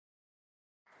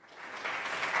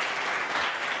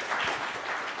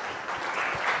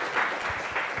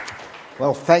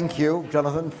Well, thank you,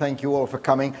 Jonathan. Thank you all for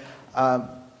coming.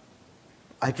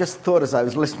 I just thought as I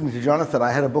was listening to Jonathan,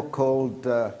 I had a book called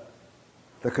The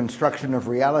Construction of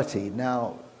Reality.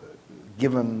 Now,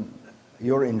 given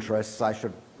your interests, I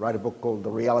should write a book called The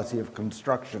Reality of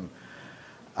Construction.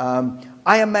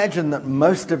 I imagine that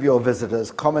most of your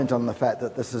visitors comment on the fact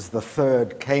that this is the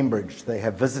third Cambridge they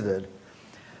have visited.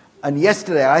 And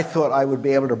yesterday I thought I would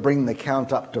be able to bring the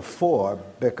count up to 4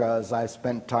 because I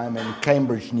spent time in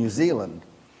Cambridge, New Zealand.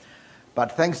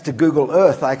 But thanks to Google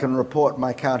Earth, I can report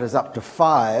my count is up to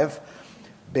 5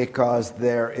 because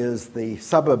there is the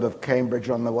suburb of Cambridge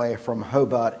on the way from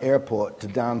Hobart Airport to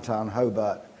downtown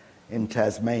Hobart in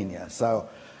Tasmania. So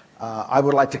I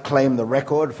would like to claim the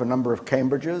record for number of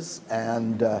Cambridges,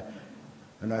 and I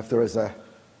don't know if there is a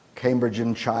Cambridge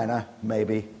in China,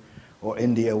 maybe, or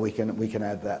India, we can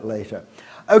add that later.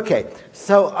 Okay,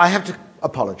 so I have to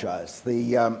apologize.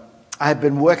 I have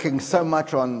been working so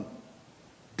much on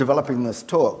developing this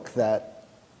talk that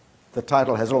the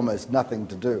title has almost nothing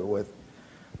to do with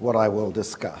what I will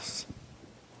discuss.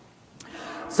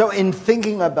 So in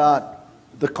thinking about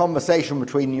the conversation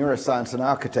between neuroscience and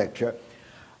architecture,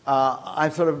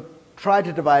 I've sort of tried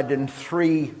to divide it in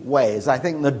 3 ways. I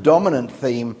think the dominant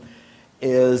theme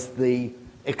is the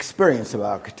experience of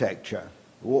architecture.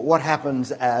 What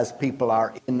happens as people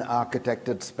are in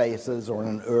architected spaces or in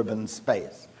an urban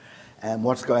space, and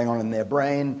what's going on in their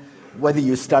brain, whether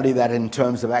you study that in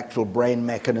terms of actual brain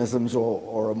mechanisms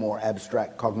or a more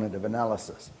abstract cognitive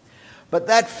analysis. But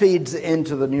that feeds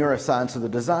into the neuroscience of the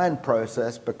design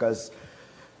process, because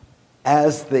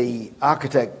as the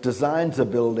architect designs a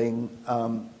building,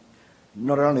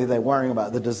 not only are they worrying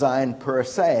about the design per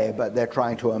se, but they're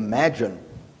trying to imagine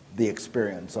the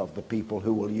experience of the people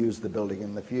who will use the building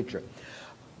in the future.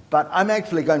 But I'm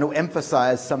actually going to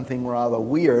emphasize something rather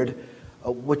weird,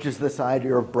 which is this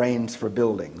idea of brains for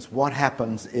buildings. What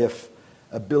happens if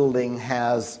a building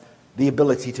has the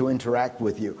ability to interact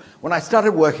with you? When I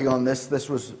started working on this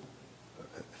was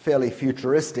fairly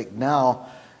futuristic. Now,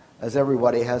 as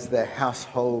everybody has their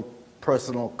household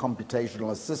personal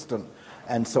computational assistant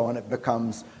and so on, it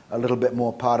becomes a little bit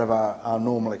more part of our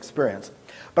normal experience.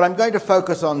 But I'm going to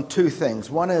focus on 2 things.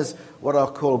 One is what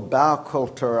I'll call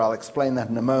Baukultur. I'll explain that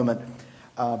in a moment.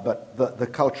 But the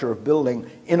culture of building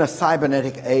in a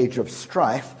cybernetic age of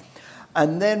strife.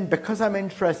 And then, because I'm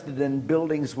interested in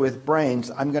buildings with brains,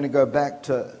 I'm going to go back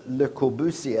to Le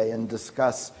Corbusier and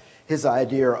discuss his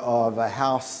idea of a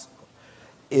house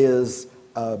is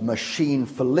a machine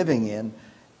for living in,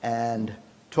 and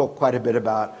talk quite a bit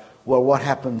about, well, what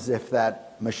happens if that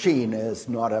machine is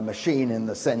not a machine in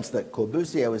the sense that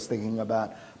Corbusier was thinking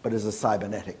about, but is a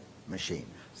cybernetic machine.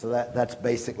 So that's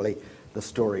basically the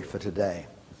story for today.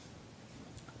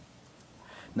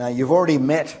 Now, you've already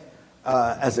met,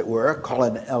 as it were,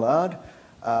 Colin Ellard,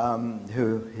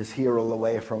 who is here all the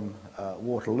way from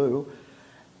Waterloo.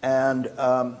 And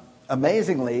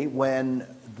amazingly, when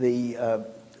the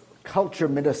culture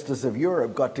ministers of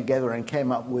Europe got together and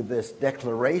came up with this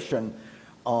declaration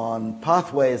on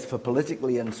pathways for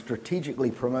politically and strategically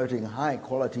promoting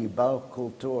high-quality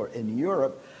Baukultur in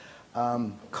Europe,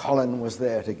 Colin was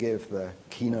there to give the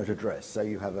keynote address. So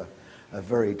you have a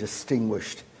very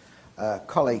distinguished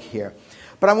colleague here.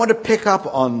 But I want to pick up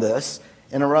on this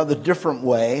in a rather different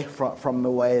way from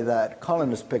the way that Colin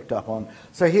has picked up on.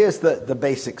 So here's the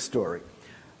basic story.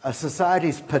 A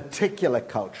society's particular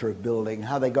culture of building,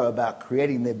 how they go about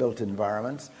creating their built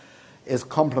environments, is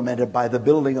complemented by the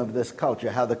building of this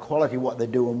culture, how the quality of what they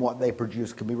do and what they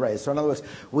produce can be raised. So in other words,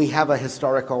 we have a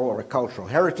historical or a cultural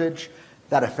heritage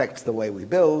that affects the way we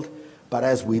build, but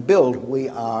as we build, we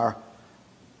are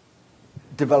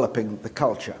developing the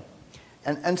culture.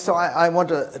 And so I want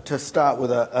to start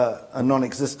with a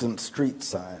non-existent street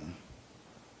sign.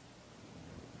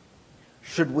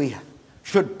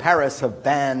 Should Paris have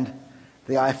banned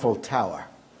the Eiffel Tower?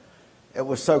 It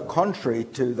was so contrary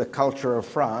to the culture of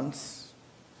France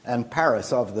and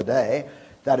Paris of the day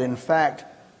that, in fact,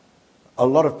 a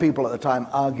lot of people at the time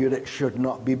argued it should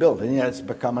not be built, and yet it's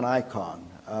become an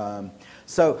icon.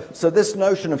 So this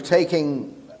notion of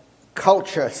taking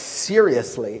culture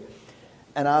seriously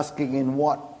and asking in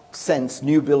what sense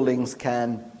new buildings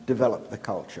can develop the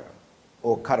culture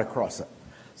or cut across it.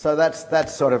 So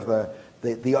that's sort of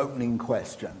the opening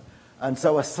question. And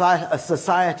so a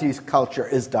society's culture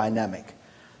is dynamic.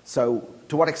 So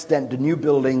to what extent do new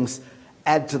buildings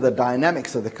add to the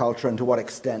dynamics of the culture, and to what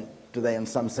extent do they in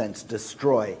some sense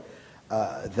destroy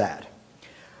that?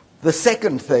 The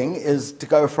second thing is to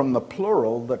go from the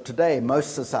plural that today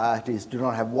most societies do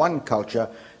not have one culture,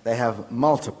 they have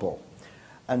multiple.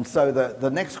 And so the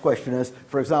next question is,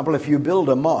 for example, if you build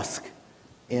a mosque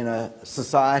in a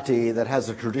society that has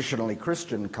a traditionally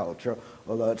Christian culture,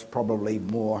 although it's probably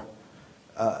more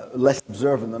less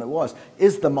observant than it was.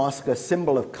 Is the mosque a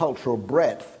symbol of cultural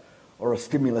breadth or a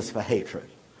stimulus for hatred?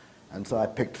 And so I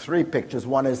picked 3 pictures.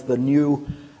 One is the new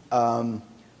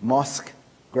mosque,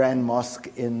 Grand Mosque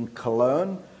in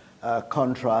Cologne,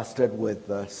 contrasted with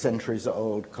the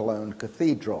centuries-old Cologne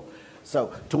Cathedral.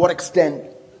 So to what extent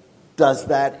does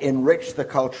that enrich the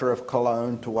culture of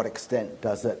Cologne? To what extent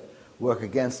does it work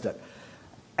against it?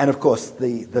 And of course,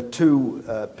 the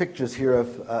 2 pictures here of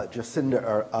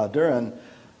Jacinda Ardern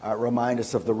remind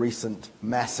us of the recent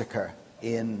massacre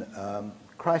in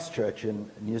Christchurch in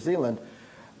New Zealand,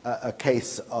 a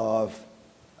case of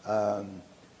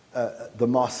the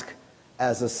mosque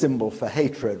as a symbol for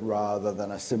hatred rather than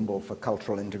a symbol for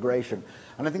cultural integration.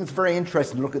 And I think it's very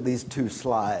interesting to look at these 2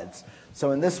 slides.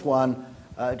 So in this one,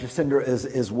 Jacinda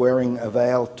is wearing a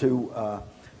veil to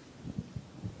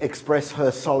express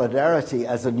her solidarity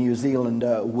as a New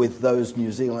Zealander with those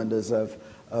New Zealanders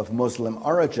of Muslim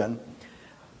origin.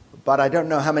 But I don't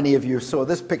know how many of you saw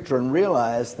this picture and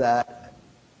realized that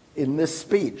in this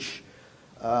speech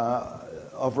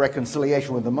of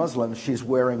reconciliation with the Muslims, she's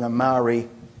wearing a Maori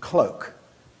cloak.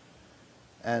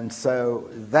 And so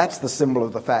that's the symbol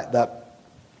of the fact that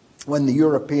when the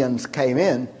Europeans came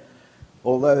in,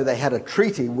 although they had a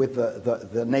treaty with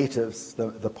the natives,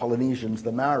 the Polynesians,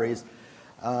 the Maoris,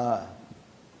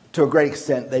 to a great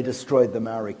extent they destroyed the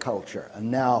Maori culture. And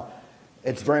now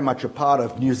it's very much a part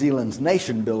of New Zealand's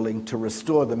nation building to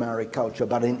restore the Maori culture,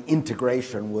 but in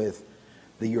integration with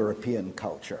the European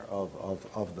culture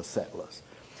of the settlers.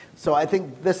 So I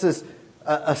think this is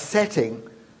a setting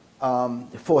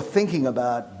for thinking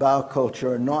about Bao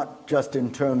culture, not just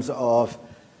in terms of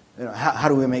how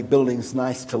do we make buildings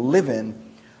nice to live in,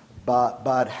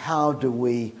 but how do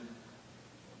we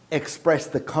express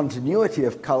the continuity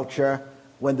of culture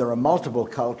when there are multiple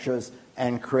cultures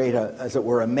and create, as it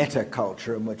were, a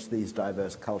meta-culture in which these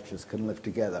diverse cultures can live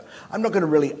together. I'm not going to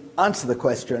really answer the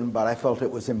question, but I felt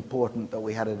it was important that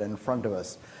we had it in front of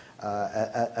us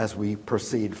as we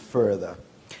proceed further.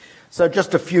 So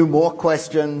just a few more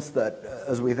questions that,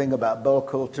 as we think about Bao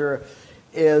culture,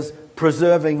 is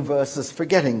preserving versus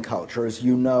forgetting culture. As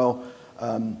you know,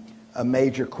 a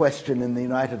major question in the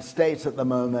United States at the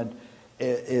moment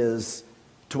is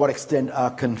to what extent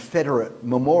are Confederate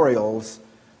memorials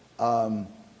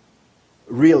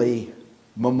really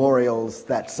memorials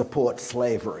that support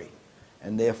slavery,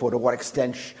 and therefore to what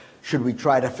extent should we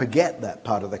try to forget that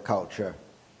part of the culture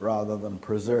rather than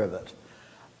preserve it.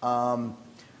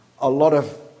 A lot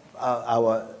of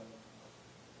our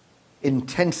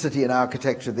intensity in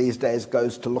architecture these days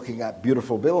goes to looking at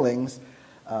beautiful buildings,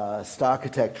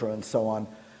 starchitecture and so on.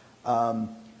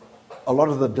 A lot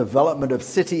of the development of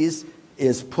cities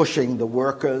is pushing the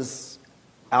workers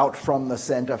out from the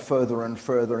center further and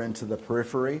further into the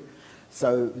periphery.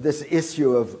 So this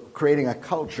issue of creating a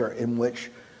culture in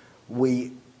which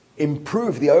we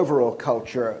improve the overall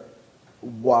culture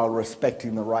while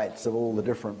respecting the rights of all the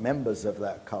different members of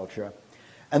that culture.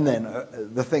 And then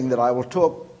the thing that I will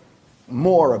talk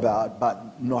more about,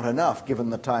 but not enough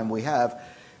given the time we have,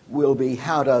 will be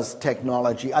how does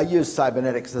technology, I use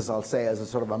cybernetics, as I'll say, as a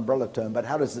sort of umbrella term, but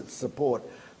how does it support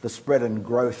the spread and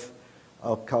growth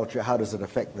of culture? How does it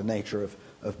affect the nature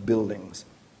of buildings?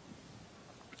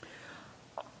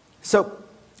 So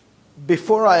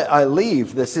before I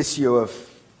leave this issue of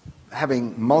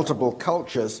having multiple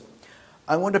cultures,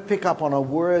 I want to pick up on a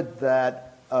word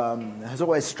that has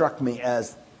always struck me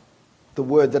as the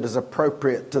word that is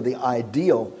appropriate to the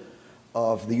ideal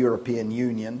of the European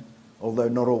Union, although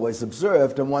not always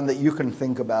observed, and one that you can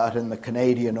think about in the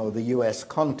Canadian or the US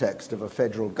context of a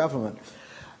federal government.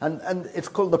 And it's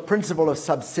called the principle of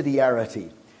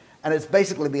subsidiarity. And it's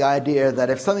basically the idea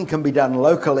that if something can be done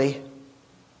locally,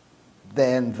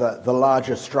 then the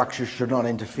larger structure should not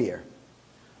interfere.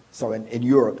 So in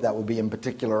Europe, that would be in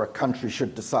particular, a country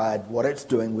should decide what it's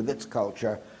doing with its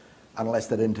culture unless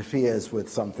that interferes with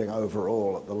something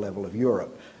overall at the level of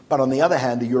Europe. But on the other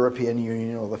hand, the European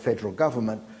Union or the federal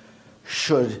government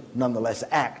should nonetheless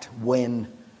act when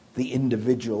the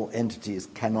individual entities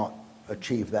cannot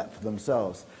achieve that for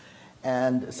themselves.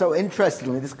 And so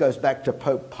interestingly, this goes back to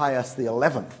Pope Pius XI,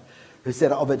 who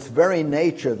said, of its very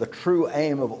nature, the true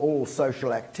aim of all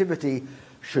social activity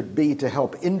should be to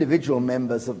help individual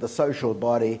members of the social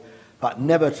body, but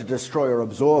never to destroy or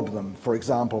absorb them, for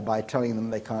example, by telling them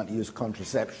they can't use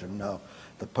contraception. No,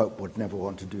 the Pope would never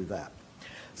want to do that.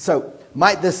 So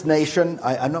might this nation,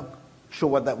 I'm not sure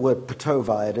what that word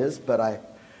Patovide is, but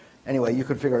anyway, you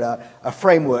can figure it out, a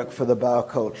framework for the Bao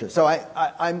culture. So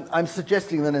I'm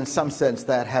suggesting that in some sense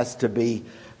that has to be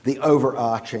the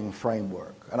overarching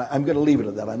framework. And I'm going to leave it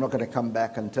at that. I'm not going to come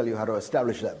back and tell you how to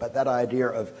establish that. But that idea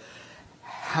of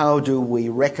how do we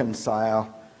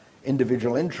reconcile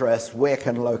individual interests, where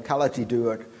can locality do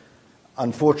it?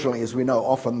 Unfortunately, as we know,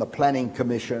 often the planning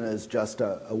commission is just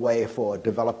a way for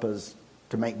developers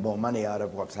to make more money out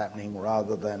of what's happening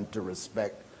rather than to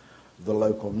respect the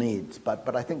local needs.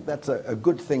 But I think that's a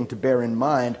good thing to bear in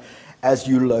mind as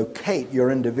you locate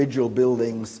your individual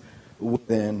buildings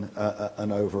within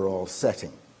an overall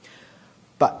setting.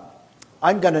 But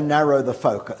I'm going to narrow the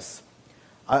focus.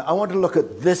 I want to look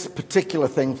at this particular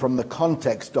thing from the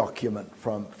context document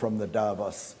from the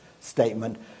Davos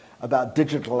statement about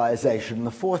digitalization.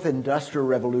 The fourth industrial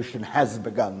revolution has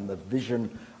begun, the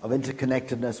vision of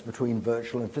interconnectedness between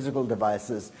virtual and physical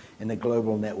devices in a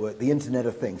global network, the Internet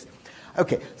of Things.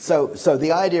 Okay, so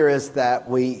the idea is that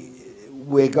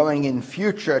we're going in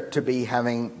future to be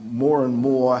having more and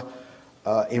more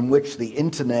in which the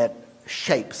Internet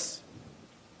shapes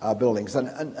our buildings.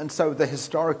 And so the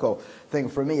historical thing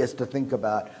for me is to think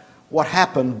about what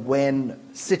happened when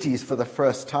cities for the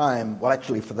first time, well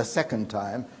actually for the second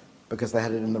time, because they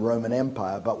had it in the Roman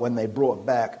Empire, but when they brought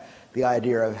back the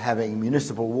idea of having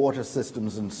municipal water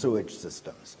systems and sewage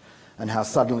systems, and how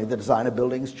suddenly the design of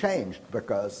buildings changed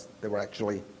because they were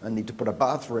actually a need to put a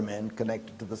bathroom in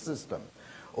connected to the system,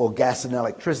 or gas and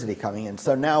electricity coming in.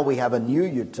 So now we have a new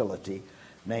utility,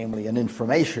 namely an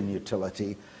information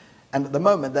utility, and at the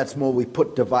moment that's more we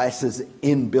put devices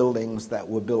in buildings that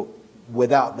were built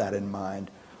without that in mind.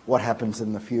 What happens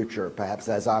in the future, perhaps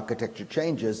as architecture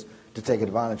changes, to take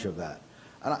advantage of that?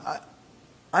 And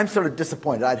I'm sort of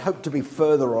disappointed. I'd hoped to be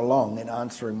further along in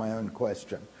answering my own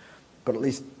question. But at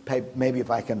least maybe if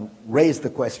I can raise the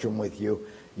question with you,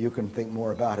 you can think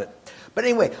more about it. But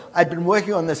anyway, I'd been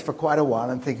working on this for quite a while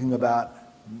and thinking about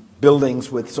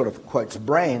buildings with sort of, quotes,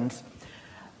 brains.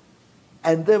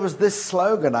 And there was this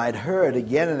slogan I'd heard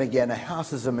again and again, a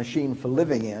house is a machine for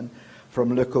living in,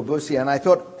 from Le Corbusier. And I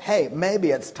thought, hey,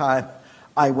 maybe it's time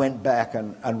I went back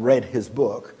and read his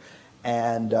book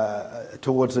and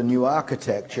towards a new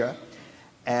architecture,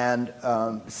 and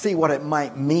see what it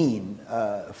might mean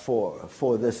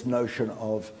for this notion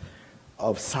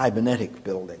of cybernetic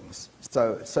buildings.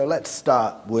 So let's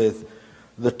start with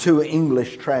the two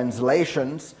English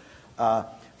translations.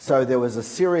 So there was a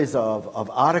series of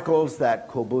articles that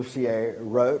Corbusier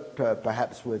wrote,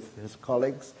 perhaps with his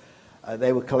colleagues.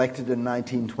 They were collected in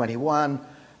 1921.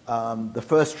 The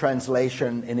first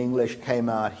translation in English came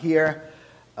out here.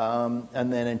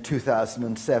 And then in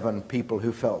 2007, people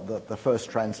who felt that the first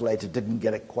translator didn't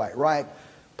get it quite right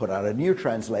put out a new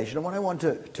translation. And what I want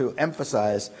to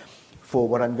emphasize for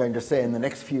what I'm going to say in the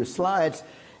next few slides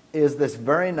is this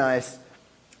very nice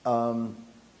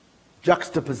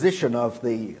juxtaposition of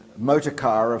the motor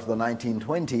car of the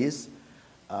 1920s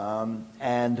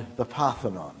and the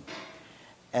Parthenon.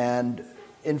 And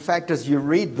in fact, as you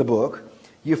read the book,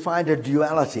 you find a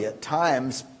duality. At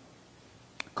times,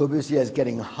 Corbusier is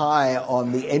getting high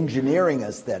on the engineering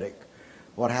aesthetic,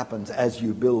 what happens as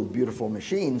you build beautiful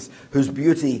machines whose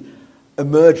beauty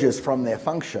emerges from their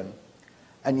function.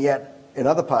 And yet, in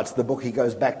other parts of the book, he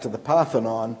goes back to the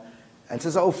Parthenon and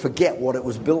says, oh, forget what it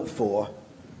was built for.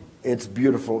 It's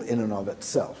beautiful in and of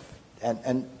itself.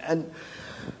 And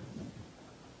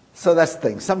so that's the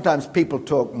thing. Sometimes people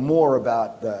talk more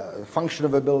about the function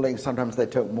of a building. Sometimes they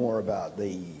talk more about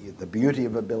the beauty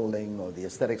of a building or the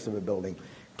aesthetics of a building.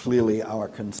 Clearly, our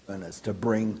concern is to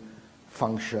bring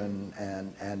function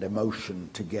and emotion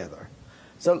together.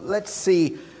 So let's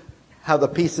see how the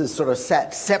pieces sort of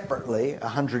sat separately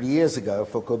 100 years ago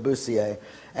for Corbusier,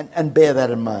 and bear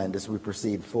that in mind as we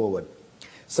proceed forward.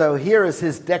 So here is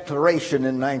his declaration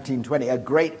in 1920. A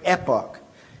great epoch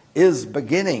is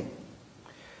beginning.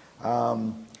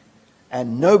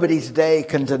 And nobody today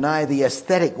can deny the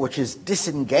aesthetic which is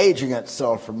disengaging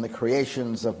itself from the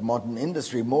creations of modern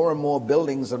industry. More and more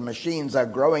buildings and machines are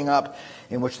growing up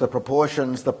in which the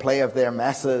proportions, the play of their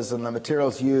masses, and the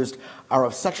materials used are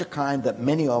of such a kind that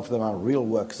many of them are real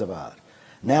works of art.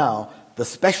 Now, the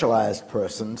specialized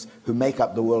persons who make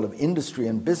up the world of industry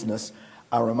and business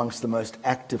are amongst the most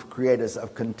active creators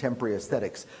of contemporary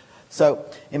aesthetics. So,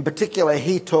 in particular,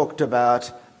 he talked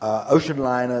about ocean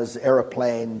liners,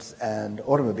 aeroplanes, and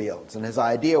automobiles. And his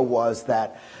idea was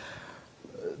that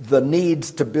the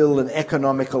needs to build an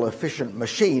economical, efficient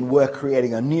machine were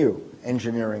creating a new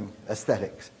engineering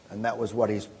aesthetics. And that was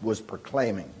what he was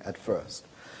proclaiming at first.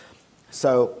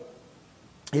 So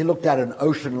he looked at an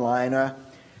ocean liner,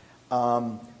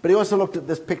 but he also looked at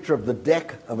this picture of the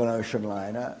deck of an ocean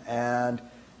liner. And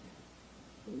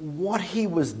what he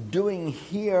was doing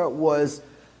here was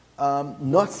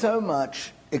not so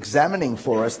much examining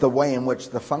for us the way in which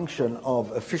the function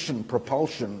of efficient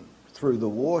propulsion through the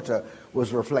water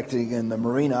was reflected in the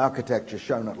marine architecture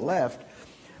shown at left,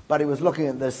 but he was looking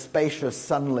at this spacious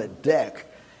sunlit deck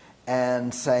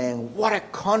and saying, what a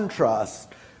contrast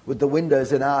with the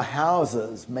windows in our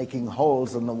houses making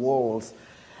holes in the walls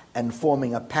and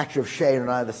forming a patch of shade on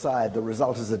either side. The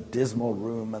result is a dismal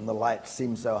room, and the light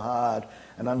seems so hard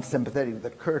and unsympathetic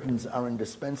that curtains are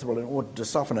indispensable in order to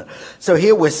soften it. So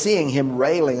here we're seeing him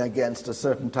railing against a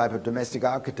certain type of domestic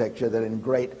architecture that in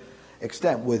great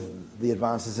extent, with the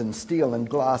advances in steel and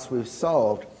glass, we've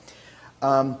solved.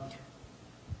 But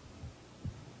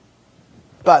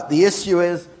the issue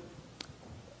is,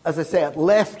 as I say, at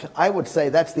left, I would say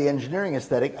that's the engineering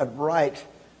aesthetic. At right,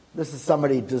 this is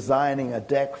somebody designing a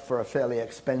deck for a fairly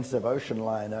expensive ocean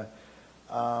liner.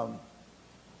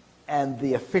 And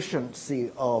the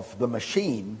efficiency of the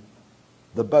machine,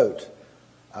 the boat,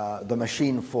 the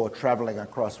machine for traveling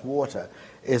across water,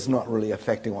 is not really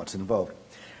affecting what's involved.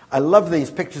 I love these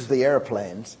pictures of the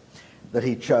airplanes that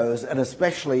he chose, and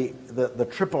especially the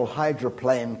triple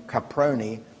hydroplane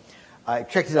Caproni. I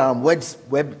checked it out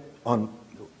on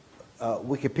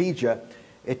Wikipedia.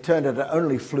 It turned out it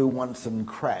only flew once and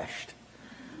crashed.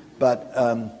 But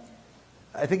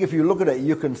I think if you look at it,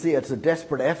 you can see it's a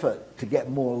desperate effort to get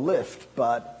more lift,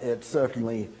 but it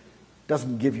certainly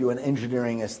doesn't give you an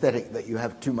engineering aesthetic that you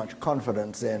have too much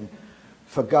confidence in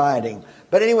for guiding.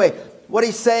 But anyway, what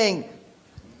he's saying,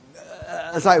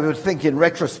 as I would think in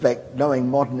retrospect, knowing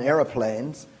modern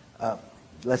aeroplanes,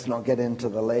 let's not get into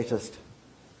the latest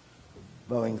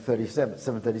Boeing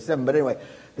 737, but anyway,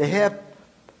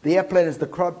 the airplane is the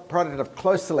product of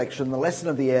close selection. The lesson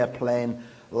of the airplane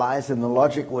lies in the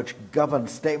logic which governs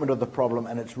statement of the problem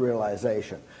and its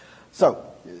realization. So,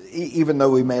 even though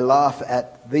we may laugh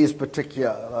at these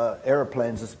particular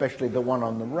airplanes, especially the one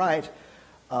on the right,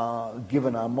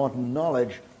 given our modern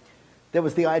knowledge, there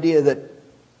was the idea that,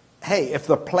 hey, if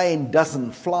the plane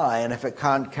doesn't fly and if it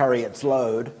can't carry its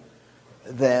load,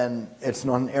 then it's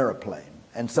not an airplane.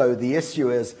 And so the issue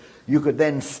is, you could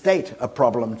then state a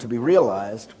problem to be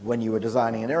realized when you were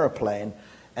designing an airplane,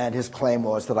 and his claim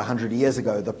was that 100 years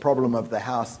ago, the problem of the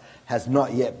house has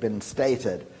not yet been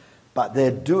stated, but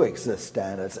there do exist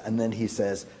standards, and then he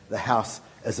says the house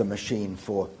is a machine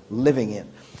for living in.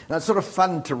 Now, it's sort of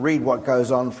fun to read what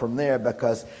goes on from there,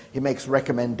 because he makes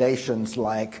recommendations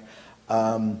like,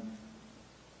 don't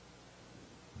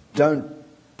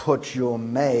put your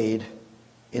maid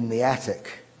in the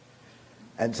attic.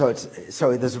 And so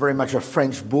there's very much a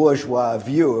French bourgeois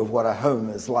view of what a home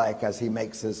is like, as he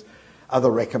makes his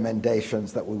other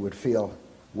recommendations that we would feel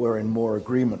we're in more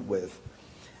agreement with.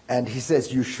 And he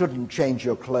says you shouldn't change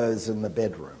your clothes in the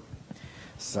bedroom.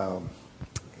 So,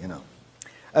 you know.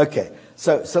 Okay,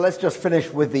 so let's just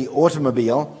finish with the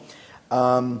automobile.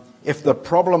 If the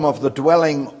problem of the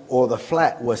dwelling or the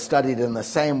flat were studied in the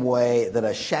same way that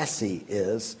a chassis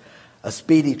is, a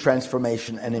speedy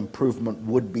transformation and improvement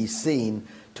would be seen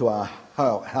to our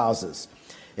houses.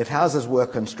 If houses were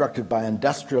constructed by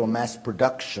industrial mass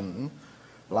production,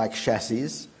 like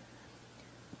chassis,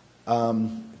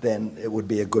 then it would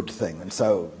be a good thing. And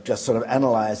so, just sort of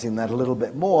analyzing that a little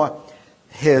bit more,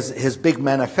 his big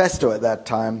manifesto at that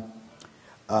time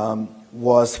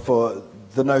was for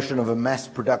the notion of a mass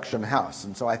production house.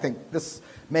 And so I think this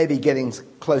may be getting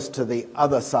close to the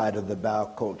other side of the Bau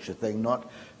culture thing, not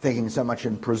thinking so much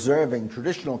in preserving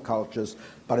traditional cultures,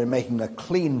 but in making a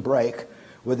clean break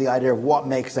with the idea of what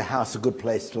makes a house a good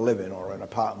place to live in, or an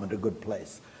apartment a good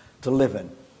place to live in.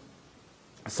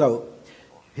 So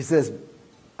he says,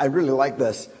 I really like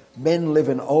this. Men live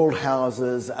in old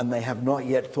houses and they have not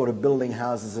yet thought of building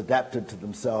houses adapted to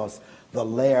themselves. The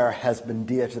lair has been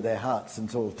dear to their hearts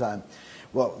since all time.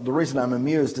 Well, the reason I'm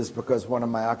amused is because one of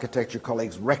my architecture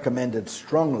colleagues recommended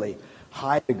strongly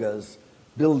Heidegger's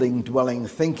building, dwelling,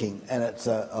 thinking, and it's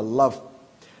a love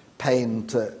pain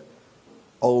to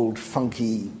old,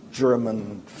 funky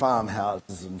German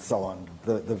farmhouses and so on,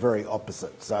 the very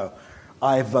opposite. So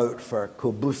I vote for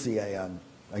Corbusier and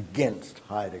against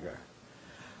Heidegger.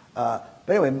 But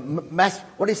anyway,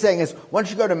 what he's saying is,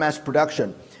 once you go to mass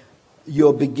production,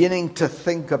 you're beginning to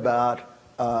think about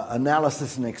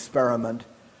analysis and experiment,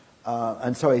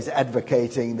 and so he's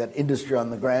advocating that industry on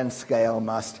the grand scale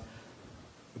must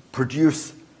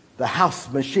produce the house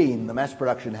machine, the mass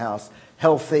production house,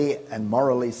 healthy and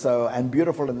morally so, and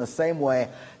beautiful in the same way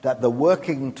that the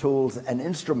working tools and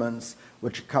instruments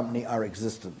which accompany our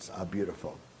existence are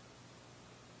beautiful.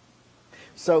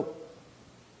 So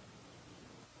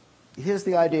here's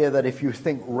the idea that if you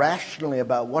think rationally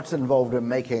about what's involved in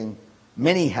making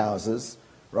many houses,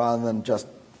 rather than just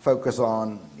focus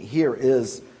on here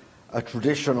is a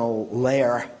traditional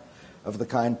lair of the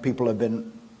kind people have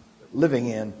been living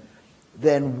in,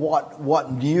 then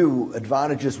what new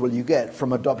advantages will you get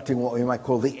from adopting what we might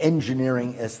call the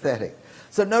engineering aesthetic?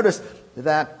 So notice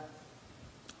that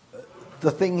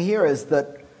the thing here is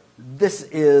that this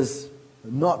is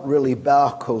not really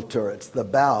Baukultur. It's the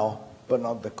Bau, but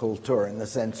not the Kultur, in the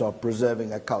sense of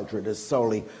preserving a culture. It is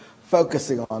solely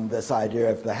focusing on this idea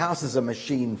of the house as a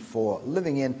machine for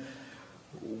living in.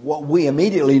 What we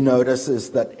immediately notice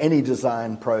is that any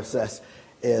design process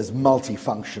is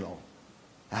multifunctional.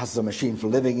 The house is a machine for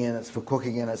living in, it's for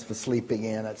cooking in, it's for sleeping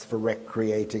in, it's for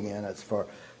recreating in, it's for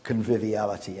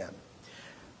conviviality in.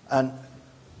 And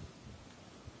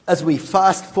as we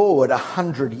fast forward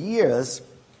 100 years,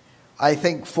 I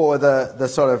think for the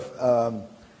sort of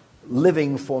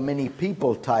living for many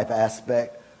people type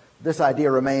aspect, this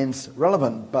idea remains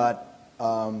relevant, but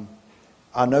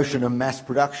our notion of mass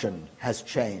production has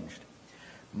changed.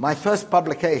 My first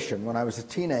publication when I was a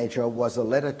teenager was a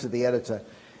letter to the editor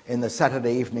in the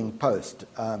Saturday Evening Post.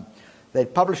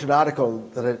 They'd published an article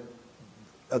that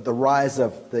at the rise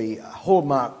of the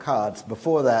Hallmark cards.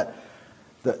 Before that,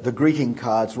 the greeting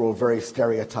cards were all very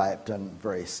stereotyped and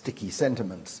very sticky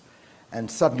sentiments. And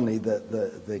suddenly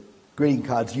the greeting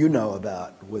cards you know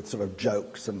about, with sort of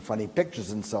jokes and funny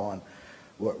pictures and so on,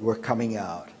 were coming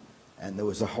out. And there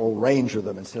was a whole range of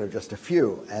them instead of just a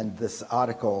few. And this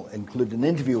article included an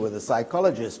interview with a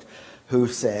psychologist who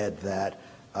said that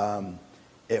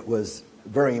it was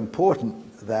very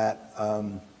important that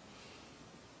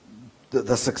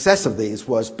the success of these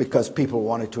was because people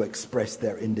wanted to express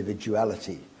their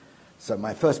individuality. So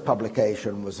my first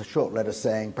publication was a short letter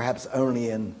saying, perhaps only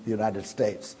in the United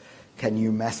States can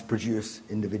you mass produce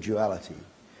individuality.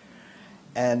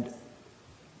 And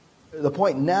the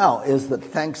point now is that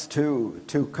thanks to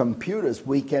computers,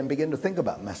 we can begin to think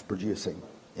about mass producing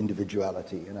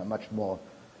individuality in a much more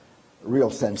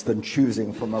real sense than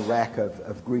choosing from a rack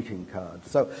of greeting cards.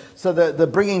 So the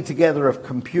bringing together of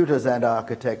computers and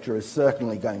architecture is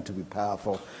certainly going to be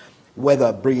powerful.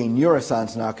 Whether bringing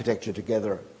neuroscience and architecture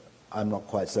together, I'm not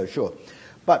quite so sure.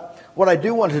 But what I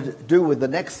do want to do with the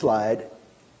next slide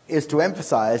is to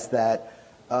emphasize that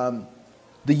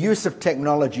the use of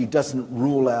technology doesn't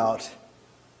rule out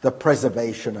the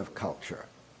preservation of culture,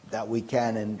 that we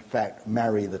can, in fact,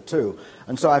 marry the two.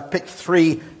 And so I've picked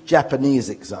 3 Japanese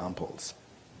examples.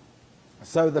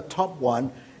 So the top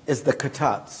one is the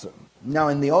kotatsu. Now,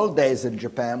 in the old days in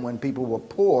Japan, when people were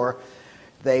poor,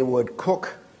 they would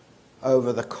cook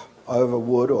over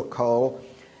wood or coal,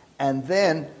 and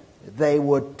then they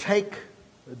would take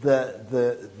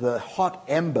the hot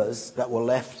embers that were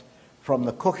left from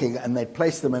the cooking, and they'd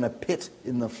place them in a pit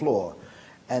in the floor.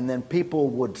 And then people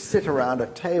would sit around a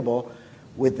table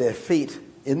with their feet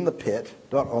in the pit,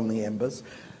 not on the embers,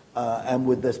 and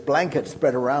with this blanket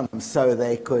spread around them so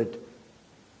they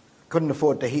couldn't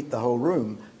afford to heat the whole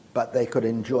room, but they could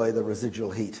enjoy the residual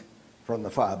heat from the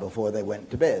fire before they went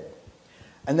to bed.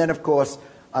 And then, of course,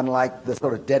 unlike the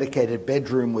sort of dedicated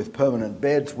bedroom with permanent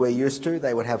beds we're used to,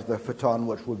 they would have the futon,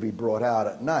 which would be brought out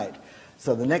at night.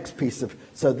 So the next piece of,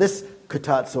 so this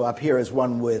kotatsu up here is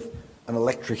one with an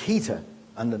electric heater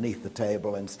underneath the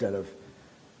table instead of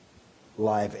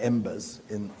live embers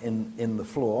in the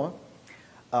floor,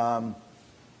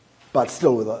 but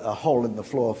still with a hole in the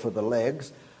floor for the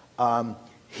legs.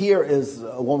 Here is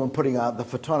a woman putting out the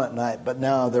futon at night, but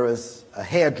now there is a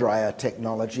hairdryer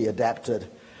technology adapted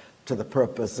to the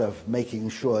purpose of making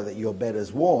sure that your bed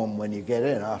is warm when you get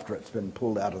in after it's been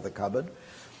pulled out of the cupboard.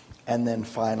 And then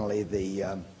finally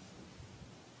the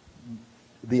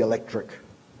electric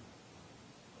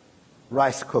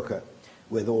rice cooker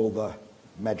with all the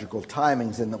magical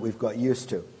timings in that we've got used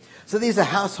to. So these are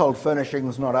household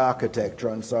furnishings, not architecture.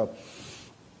 And so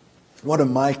one of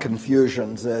my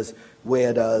confusions is,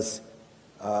 where does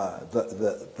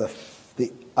the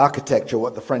architecture,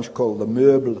 what the French call the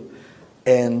meuble,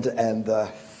 end, and the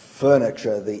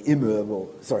furniture, the immeuble,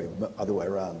 sorry, other way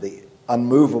around, the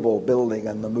unmovable building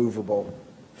and the movable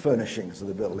furnishings of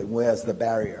the building? Where's the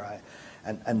barrier?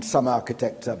 And some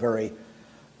architects are very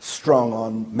strong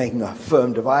on making a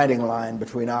firm dividing line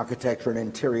between architecture and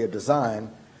interior design,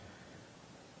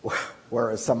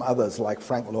 whereas some others, like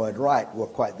Frank Lloyd Wright, were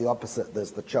quite the opposite.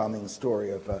 There's the charming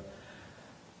story of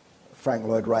Frank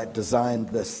Lloyd Wright designed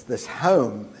this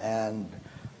home, and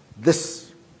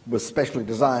this was specially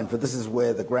designed for, this is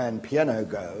where the grand piano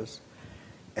goes.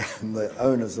 And the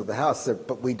owners of the house said,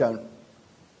 but we don't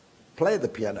play the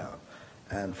piano.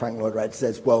 And Frank Lloyd Wright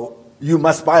says, well, you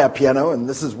must buy a piano, and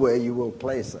this is where you will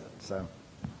place it.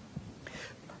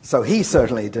 So he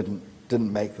certainly didn't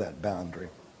make that boundary.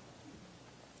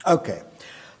 Okay,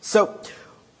 so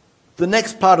The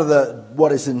next part of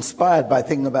what is inspired by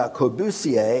thinking about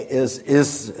Corbusier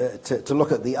is to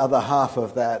look at the other half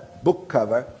of that book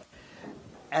cover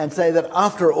and say that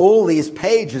after all these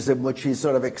pages in which he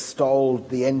sort of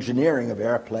extolled the engineering of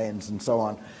airplanes and so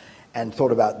on, and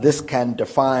thought about this can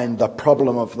define the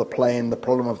problem of the plane, the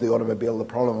problem of the automobile, the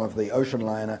problem of the ocean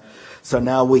liner, so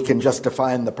now we can just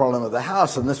define the problem of the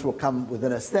house, and this will come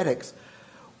within aesthetics.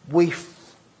 We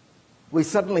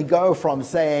suddenly go from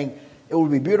saying it will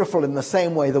be beautiful in the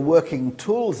same way the working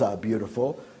tools are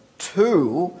beautiful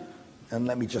to, and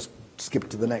let me just skip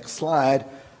to the next slide,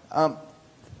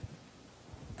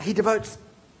 he devotes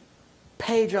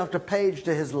page after page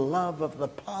to his love of the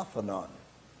Parthenon.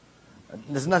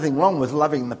 There's nothing wrong with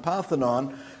loving the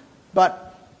Parthenon,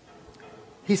 but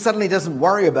he suddenly doesn't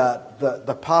worry about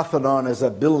the Parthenon as a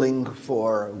building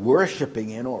for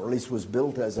worshipping in, or at least was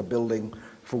built as a building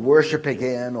for worshipping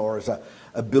in, or as a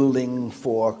building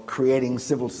for creating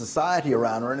civil society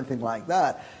around, or anything like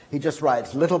that. He just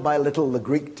writes, little by little the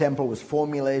Greek temple was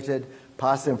formulated,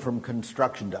 passing from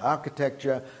construction to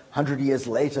architecture. 100 years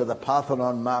later, the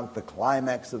Parthenon marked the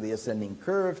climax of the ascending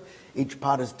curve. Each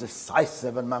part is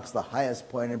decisive and marks the highest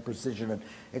point in precision and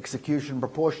execution.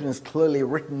 Proportion is clearly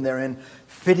written therein.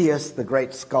 Phidias, the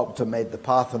great sculptor, made the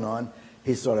Parthenon.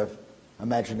 He's sort of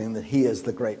imagining that he is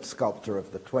the great sculptor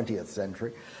of the 20th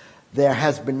century. There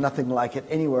has been nothing like it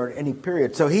anywhere at any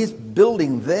period. So he's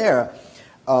building there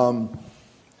an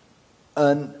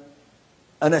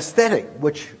aesthetic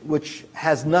which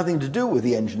has nothing to do with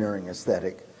the engineering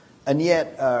aesthetic. And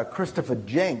yet Christopher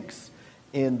Jenks,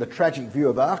 in The Tragic View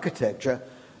of Architecture,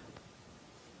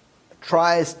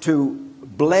 tries to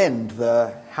blend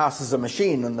the house as a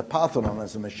machine and the Parthenon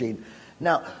as a machine.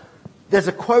 Now, there's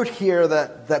a quote here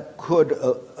that could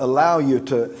allow you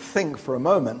to think for a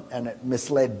moment, and it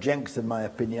misled Jenks in my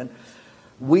opinion.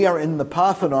 We are in the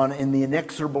Parthenon in the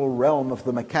inexorable realm of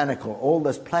the mechanical. All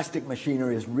this plastic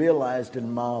machinery is realized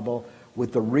in marble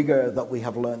with the rigor that we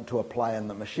have learned to apply in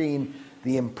the machine.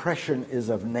 The impression is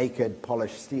of naked,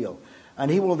 polished steel. And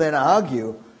he will then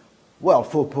argue, well,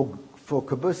 for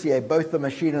Corbusier, both the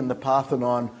machine and the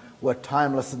Parthenon were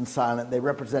timeless and silent. They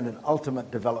represented ultimate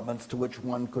developments to which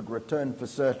one could return for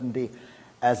certainty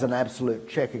as an absolute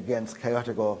check against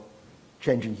chaotic or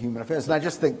changing human affairs. And I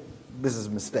just think this is a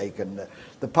mistake, and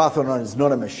the Parthenon is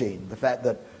not a machine. The fact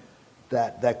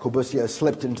that Corbusier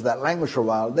slipped into that language for a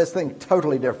while, there's something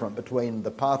totally different between the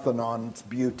Parthenon's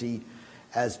beauty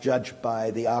as judged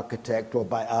by the architect or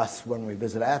by us when we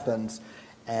visit Athens,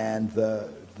 and the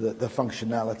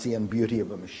functionality and beauty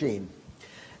of a machine.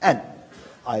 And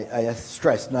I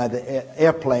stress neither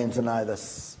airplanes are neither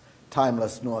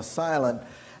timeless nor silent.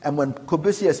 And when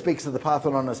Corbusier speaks of the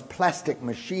Parthenon as plastic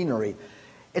machinery,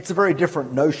 it's a very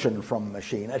different notion from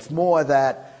machine. It's more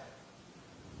that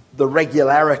the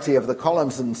regularity of the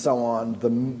columns and so on,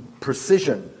 the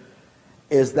precision,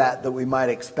 is that we might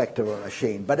expect of a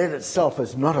machine. But it itself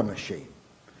is not a machine.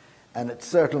 And it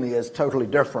certainly is totally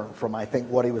different from, I think,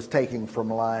 what he was taking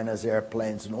from liners,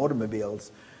 airplanes, and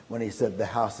automobiles when he said the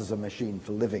house is a machine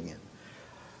for living in.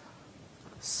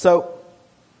 So,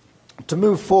 to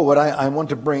move forward, I want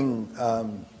to bring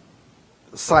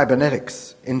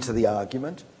cybernetics into the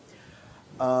argument,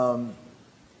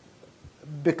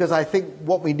 because I think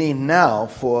what we need now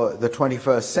for the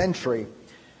 21st century,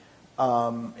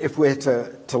 if we're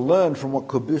to learn from what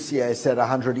Corbusier said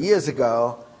 100 years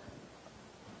ago,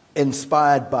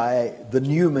 inspired by the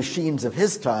new machines of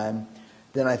his time,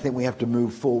 then I think we have to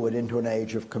move forward into an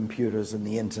age of computers and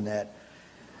the internet.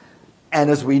 And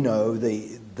as we know,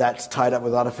 that's tied up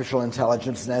with artificial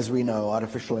intelligence, and as we know,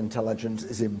 artificial intelligence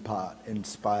is in part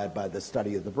inspired by the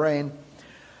study of the brain.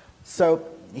 So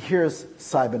here's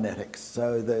cybernetics.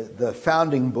 So the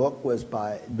founding book was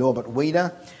by Norbert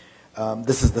Wiener.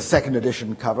 This is the second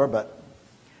edition cover, but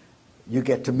you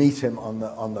get to meet him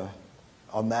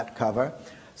on that cover.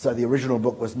 So the original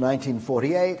book was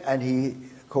 1948, and he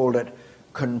called it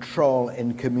Control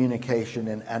in Communication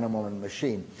in Animal and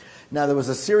Machine. Now, there was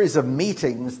a series of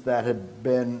meetings that had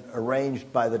been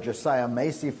arranged by the Josiah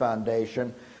Macy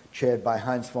Foundation, chaired by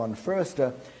Heinz von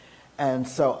Förster, and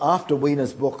so after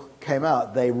Wiener's book came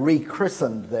out, they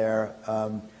rechristened their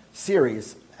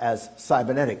series as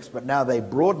cybernetics, but now they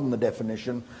broadened the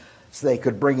definition so they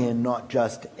could bring in not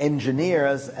just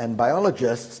engineers and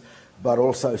biologists, but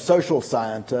also social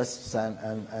scientists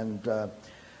and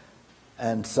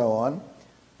so on,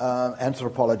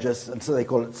 anthropologists, and so they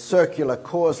call it circular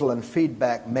causal and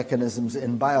feedback mechanisms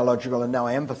in biological, and now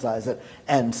I emphasize it,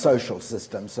 and social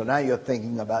systems. So now you're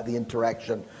thinking about the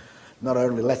interaction, not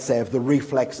only, let's say, of the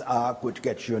reflex arc, which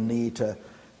gets your knee to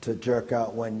jerk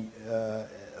out when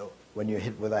you're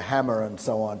hit with a hammer and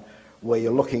so on, where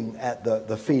you're looking at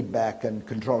the feedback and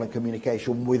controlling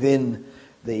communication within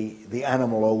the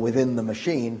animal or within the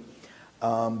machine,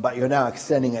 but you're now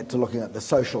extending it to looking at the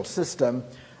social system.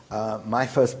 My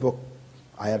first book,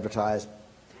 I advertised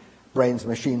Brains,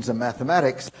 Machines, and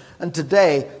Mathematics. And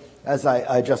today, as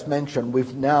I just mentioned,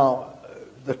 we've now,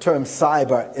 the term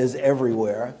cyber is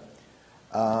everywhere,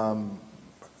 from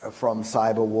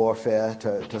cyber warfare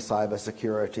to cyber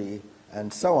security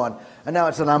and so on. And now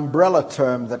it's an umbrella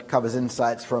term that covers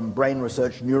insights from brain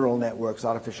research, neural networks,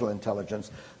 artificial intelligence,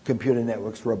 computer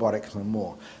networks, robotics, and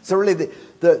more. So really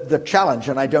the challenge,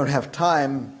 and I don't have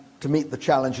time to meet the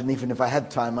challenge, and even if I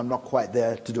had time, I'm not quite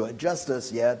there to do it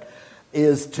justice yet,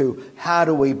 is to how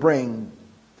do we bring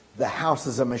the house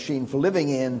as a machine for living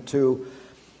in to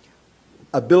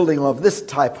a building of this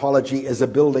typology is a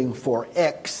building for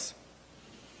X,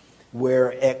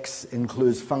 where X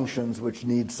includes functions which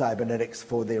need cybernetics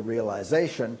for their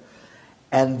realization,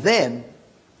 and then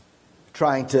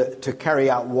trying to carry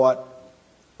out what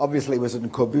obviously was in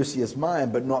Corbusier's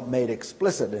mind but not made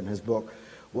explicit in his book,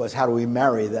 was how do we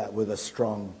marry that with a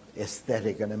strong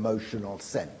aesthetic and emotional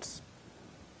sense.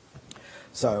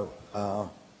 So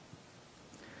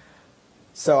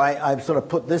I've sort of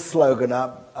put this slogan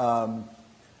up,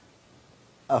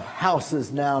 a house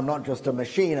is now not just a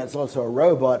machine, it's also a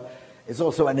robot, it's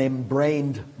also an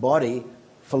embrained body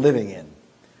for living in.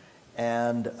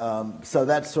 And so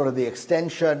that's sort of the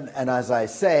extension, and as I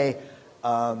say,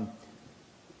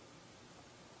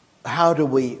 how do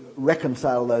we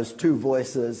reconcile those two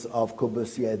voices of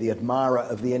Corbusier, the admirer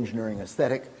of the engineering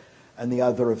aesthetic and the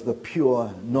other of the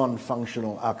pure,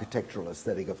 non-functional architectural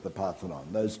aesthetic of the Parthenon?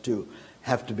 Those two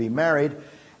have to be married.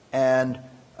 And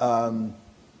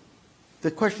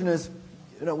the question is,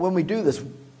 when we do this,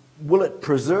 will it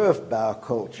preserve Bauer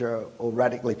culture or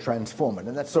radically transform it?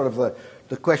 And that's sort of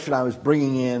the question I was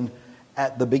bringing in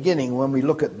at the beginning. When we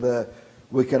look at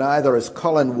we can either, as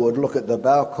Colin would, look at the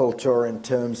Bauer culture in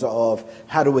terms of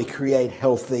how do we create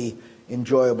healthy,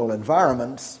 enjoyable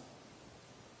environments,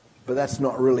 but that's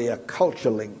not really a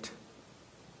culture-linked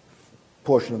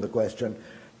portion of the question.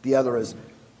 The other is,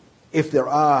 if there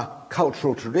are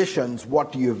cultural traditions,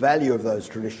 what do you value of those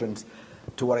traditions?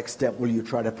 To what extent will you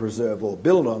try to preserve or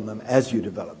build on them as you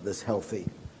develop this healthy,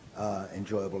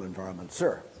 enjoyable environment?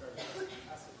 Sir? Sorry, can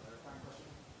I ask a clarifying question?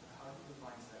 How do you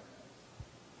define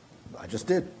cybernetic? I just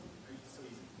did. So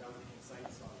easy. That was the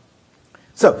insights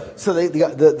on. So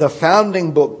the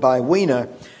founding book by Wiener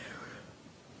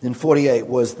in 1948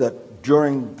 was that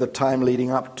during the time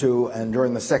leading up to and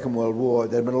during the Second World War,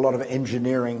 there had been a lot of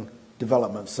engineering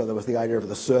developments. So there was the idea of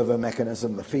the servo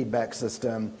mechanism, the feedback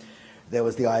system. There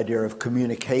was the idea of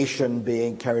communication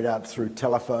being carried out through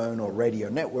telephone or radio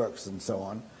networks and so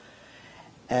on.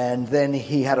 And then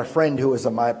he had a friend who was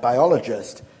a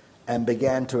biologist and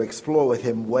began to explore with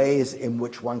him ways in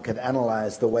which one could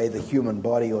analyze the way the human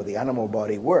body or the animal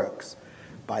body works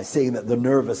by seeing that the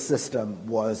nervous system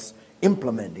was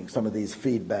implementing some of these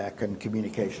feedback and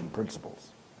communication principles.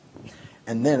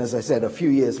 And then, as I said, a few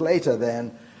years later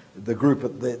then, the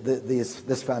group,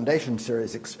 this foundation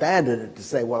series expanded it to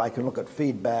say, well, I can look at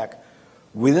feedback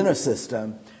within a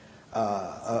system,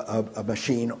 a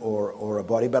machine or a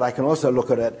body, but I can also look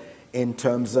at it in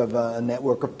terms of a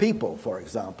network of people, for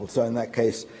example. So in that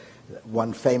case,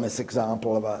 one famous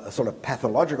example of a sort of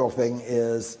pathological thing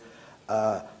is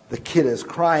the kid is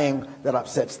crying, that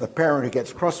upsets the parent who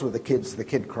gets cross with the kid, so the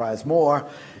kid cries more,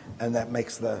 and that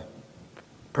makes the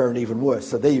parent even worse.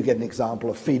 So there you get an example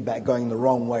of feedback going the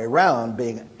wrong way around,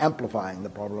 amplifying the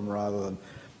problem rather than,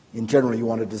 in general, you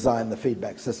want to design the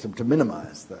feedback system to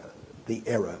minimize the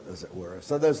error, as it were.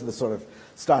 So those are the sort of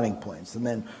starting points. And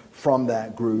then from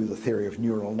that grew the theory of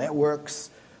neural networks,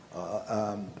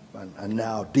 and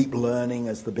now deep learning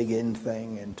as the big end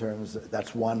thing in terms of,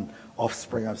 that's one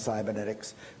offspring of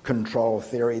cybernetics. Control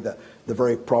theory, the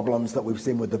very problems that we've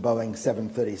seen with the Boeing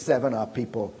 737 are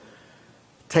people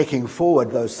taking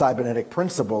forward those cybernetic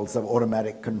principles of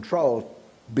automatic control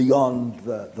beyond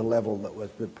the level that was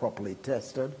properly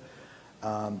tested.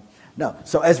 Now,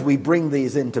 so as we bring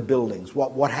these into buildings,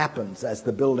 what happens as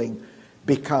the building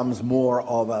becomes more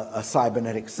of a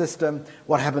cybernetic system?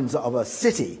 What happens of a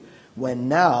city when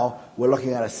now we're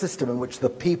looking at a system in which the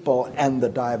people and the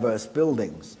diverse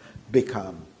buildings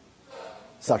become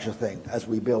such a thing, as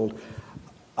we build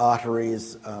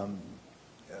arteries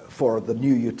for the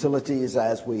new utilities,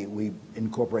 as we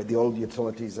incorporate the old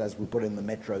utilities, as we put in the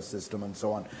metro system and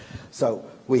so on. So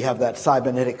we have that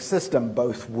cybernetic system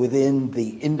both within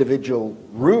the individual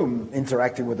room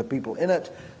interacting with the people in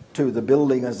it, to the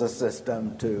building as a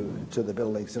system, to the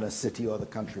buildings in a city or the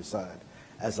countryside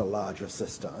as a larger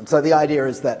system. And so the idea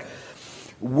is that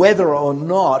Whether or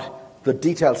not the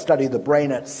detailed study of the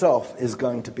brain itself is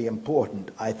going to be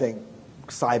important, I think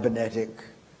cybernetic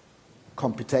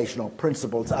computational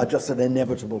principles are just an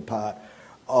inevitable part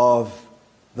of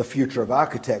the future of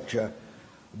architecture,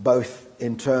 both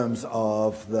in terms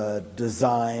of the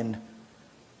design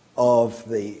of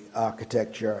the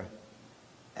architecture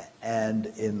and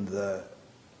in the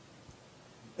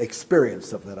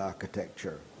experience of that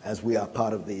architecture, as we are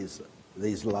part of these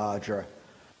larger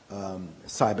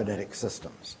cybernetic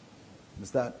systems.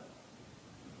 Is that?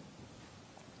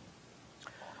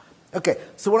 Okay,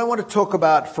 so what I want to talk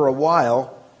about for a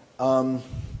while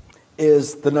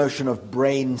is the notion of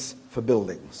brains for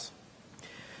buildings.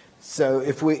 So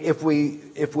if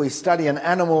we study an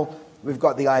animal, we've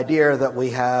got the idea that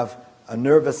we have a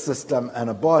nervous system and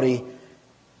a body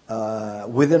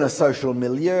within a social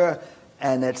milieu,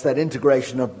 and it's that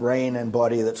integration of brain and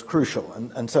body that's crucial.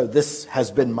 And so this has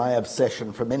been my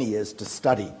obsession for many years, to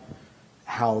study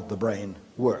how the brain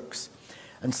works.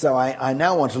 And so I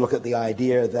now want to look at the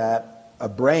idea that a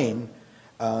brain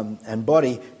and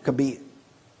body can be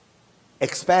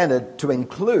expanded to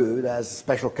include, as a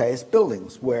special case,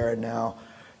 buildings, where now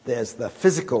there's the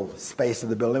physical space of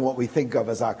the building, what we think of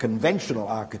as our conventional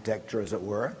architecture, as it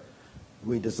were.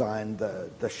 We design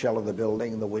the shell of the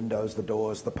building, the windows, the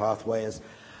doors, the pathways.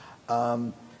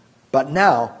 But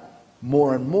now,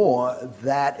 more and more,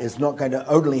 that is not going to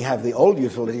only have the old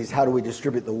utilities, how do we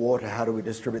distribute the water, how do we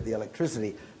distribute the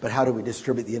electricity, but how do we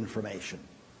distribute the information?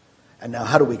 And now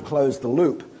how do we close the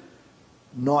loop,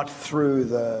 not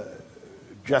through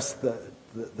just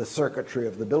the circuitry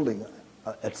of the building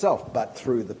itself, but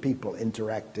through the people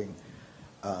interacting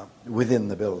within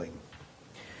the building.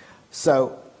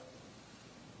 So,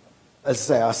 as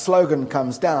I say, our slogan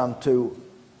comes down to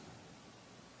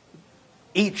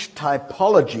each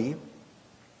typology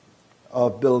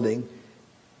of building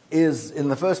is, in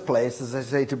the first place, as I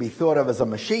say, to be thought of as a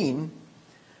machine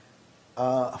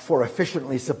for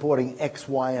efficiently supporting X,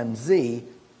 Y, and Z,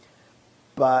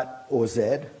 or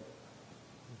Z.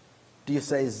 Do you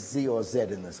say Z or Z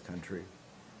in this country?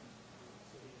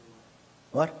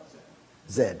 What?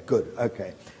 Z, good,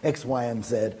 okay. X, Y, and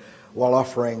Z, while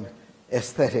offering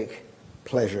aesthetic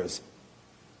pleasures.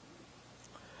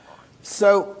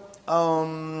 So,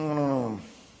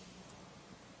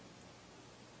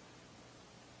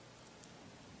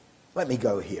 let me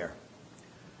go here.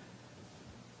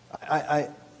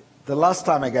 The last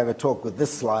time I gave a talk with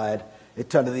this slide, it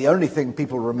turned out the only thing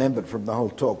people remembered from the whole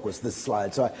talk was this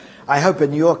slide. So I hope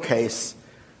in your case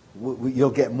you'll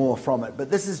get more from it.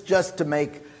 But this is just to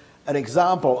make an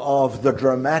example of the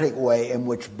dramatic way in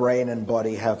which brain and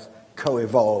body have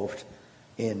co-evolved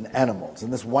in animals.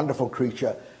 And this wonderful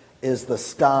creature is the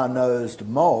star-nosed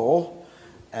mole.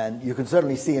 And you can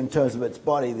certainly see in terms of its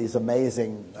body these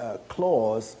amazing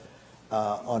claws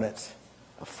on its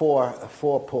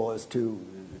forepaws to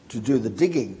do the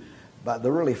digging. But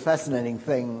the really fascinating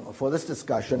thing for this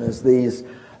discussion is the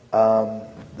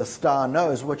star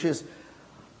nose, which is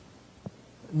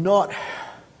not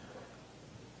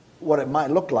what it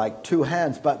might look like, two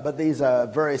hands, but these are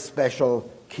very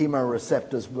special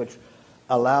chemoreceptors which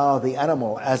allow the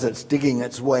animal, as it's digging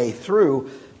its way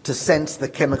through, to sense the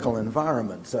chemical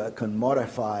environment. So it can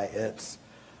modify its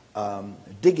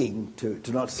digging to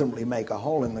not simply make a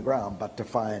hole in the ground, but to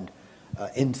find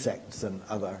insects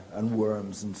and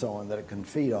worms and so on that it can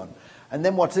feed on. And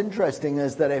then what's interesting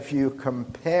is that if you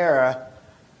compare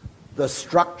the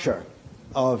structure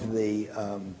of the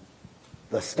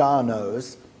star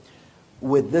nose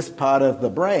with this part of the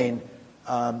brain,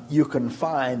 you can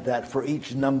find that for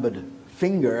each numbered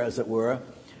finger, as it were,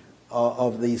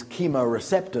 of these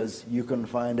chemoreceptors, you can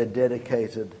find a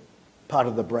dedicated part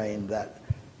of the brain that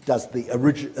does the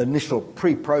initial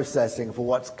pre-processing for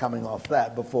what's coming off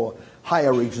that before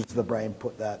higher regions of the brain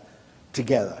put that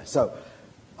together. So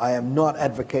I am not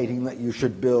advocating that you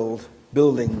should build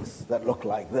buildings that look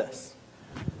like this,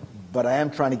 but I am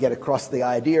trying to get across the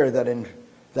idea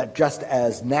that just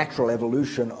as natural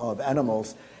evolution of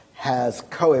animals has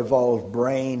co-evolved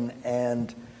brain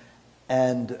and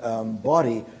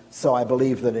body, so I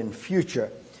believe that in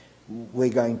future we're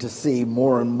going to see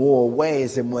more and more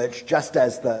ways in which, just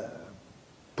as the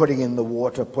putting in the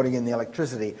water, putting in the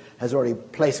electricity has already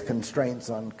placed constraints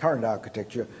on current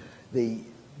architecture, the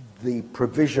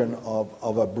provision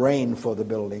of a brain for the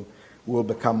building will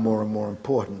become more and more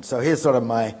important. So here's sort of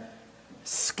my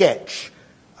sketch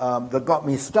that got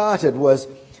me started. Was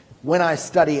when I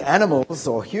study animals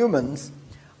or humans,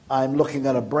 I'm looking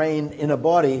at a brain in a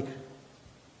body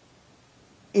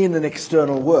in an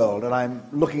external world, and I'm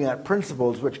looking at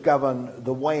principles which govern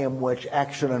the way in which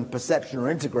action and perception are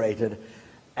integrated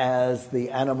as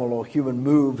the animal or human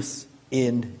moves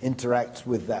in, interacts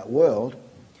with that world.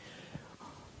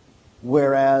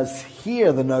 Whereas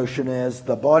here the notion is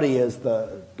the body is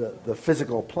the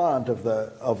physical plant of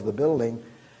the building,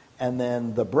 and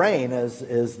then the brain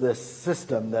is this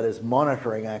system that is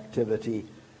monitoring activity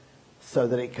so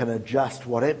that it can adjust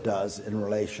what it does in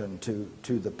relation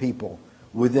to the people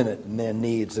within it and their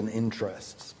needs and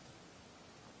interests.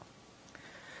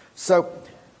 So,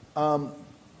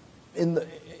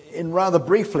 in rather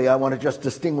briefly, I want to just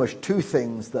distinguish two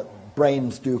things that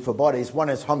brains do for bodies. One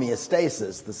is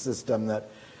homeostasis, the system that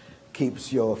keeps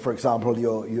for example,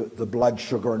 the blood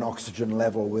sugar and oxygen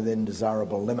level within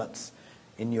desirable limits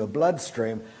in your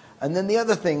bloodstream. And then the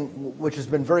other thing, which has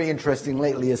been very interesting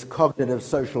lately, is cognitive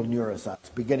social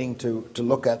neuroscience, beginning to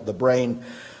look at the brain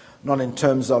not in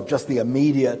terms of just the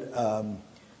immediate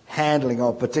handling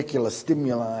of particular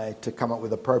stimuli to come up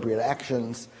with appropriate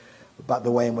actions, but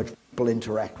the way in which people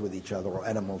interact with each other or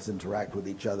animals interact with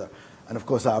each other. And of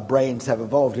course our brains have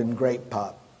evolved in great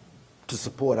part to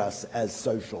support us as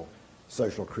social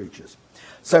creatures.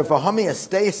 So for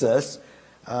homeostasis,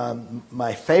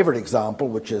 my favorite example,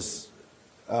 which is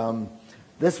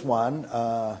this one,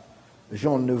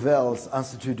 Jean Nouvel's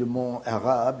Institut du Monde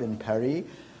Arabe in Paris,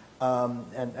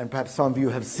 and perhaps some of you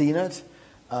have seen it.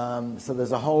 So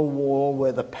there's a whole wall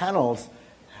where the panels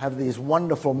have these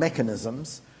wonderful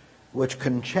mechanisms which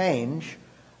can change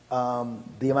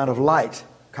the amount of light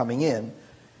coming in.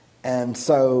 And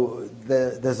so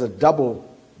there's a double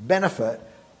benefit.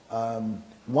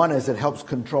 One is it helps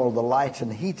control the light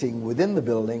and heating within the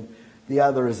building. The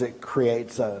other is it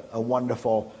creates a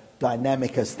wonderful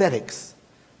dynamic aesthetics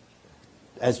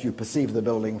as you perceive the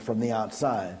building from the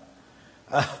outside.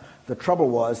 The trouble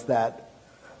was that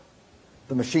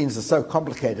the machines are so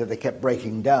complicated they kept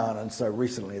breaking down, and so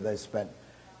recently they spent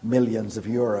millions of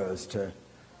euros to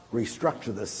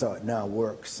restructure this so it now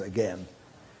works again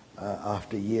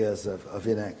after years of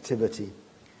inactivity.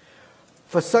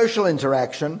 For social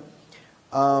interaction,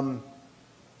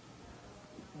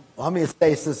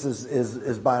 homeostasis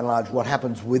is by and large what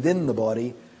happens within the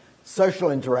body. Social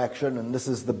interaction, and this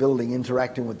is the building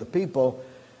interacting with the people,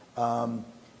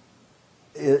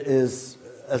 is,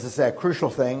 as I say, a crucial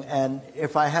thing. And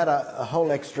if I had a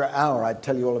whole extra hour, I'd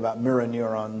tell you all about mirror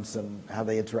neurons and how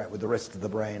they interact with the rest of the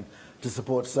brain to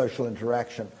support social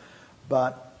interaction.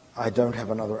 But I don't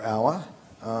have another hour.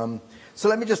 So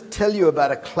let me just tell you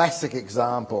about a classic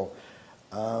example.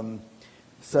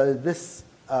 So this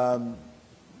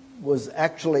was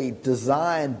actually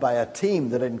designed by a team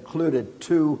that included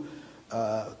two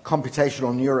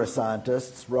computational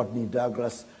neuroscientists, Rodney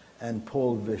Douglas and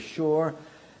Paul Vischer.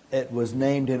 It was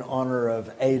named in honor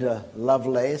of Ada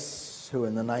Lovelace, who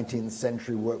in the 19th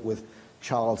century worked with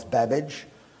Charles Babbage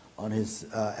on his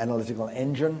analytical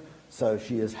engine. So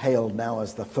she is hailed now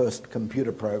as the first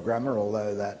computer programmer,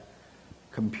 although that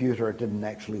computer didn't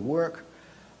actually work.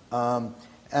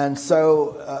 And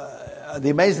so the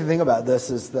amazing thing about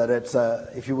this is that it's,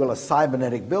 if you will, a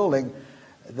cybernetic building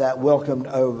that welcomed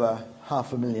over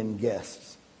 500,000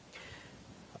 guests.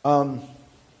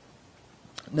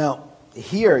 Now,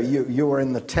 here you were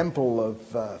in the temple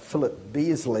of Philip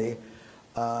Beasley,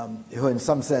 who in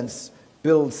some sense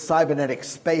builds cybernetic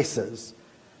spaces,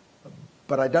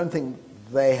 but I don't think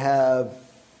they have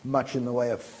much in the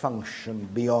way of function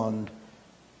beyond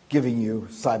giving you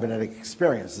cybernetic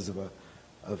experiences of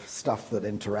stuff that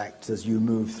interacts as you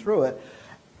move through it.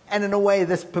 And in a way,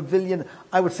 this pavilion,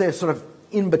 I would say, is sort of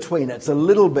in between. It's a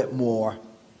little bit more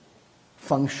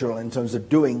functional in terms of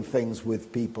doing things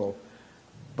with people,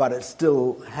 but it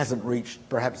still hasn't reached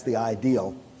perhaps the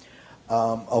ideal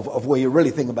of where you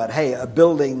really think about, hey, a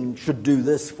building should do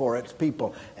this for its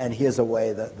people, and here's a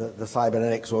way that the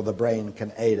cybernetics or the brain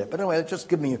can aid it. But anyway, just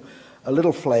give me a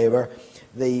little flavor.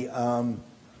 The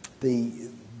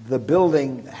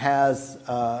building has,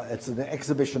 it's an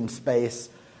exhibition space.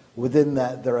 Within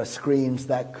that, there are screens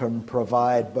that can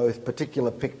provide both particular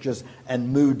pictures and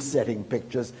mood-setting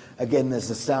pictures. Again, there's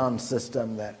a sound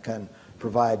system that can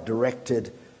provide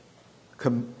directed,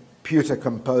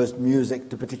 computer-composed music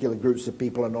to particular groups of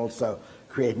people, and also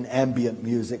create an ambient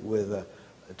music with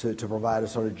to provide a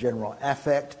sort of general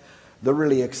affect. The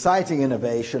really exciting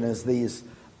innovation is these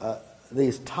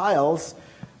tiles,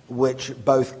 which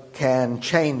both can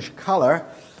change color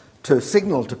to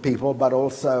signal to people, but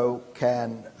also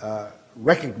can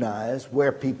recognize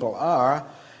where people are,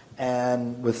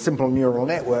 and with simple neural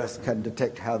networks can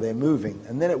detect how they're moving.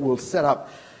 And then it will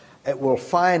it will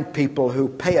find people who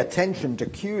pay attention to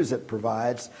cues it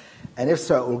provides, and if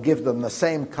so, it will give them the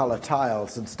same color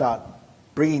tiles and start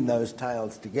bringing those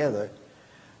tiles together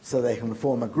so they can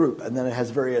form a group, and then it has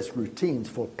various routines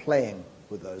for playing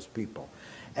with those people.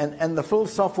 And the full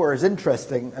software is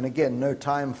interesting, and again, no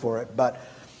time for it, but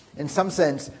in some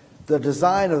sense, the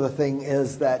design of the thing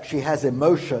is that she has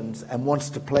emotions and wants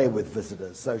to play with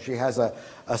visitors. So she has a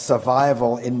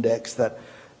survival index that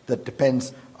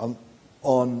depends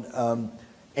on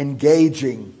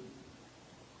engaging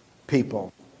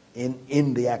people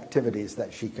in the activities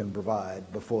that she can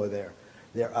provide before they're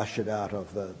ushered out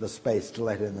of the space to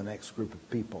let in the next group of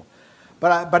people.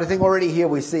 But I think already here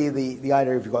we see the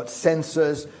idea of you've got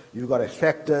sensors, you've got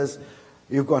effectors,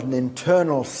 you've got an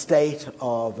internal state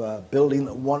of a building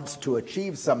that wants to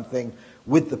achieve something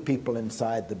with the people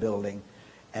inside the building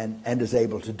and is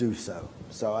able to do so.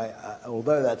 So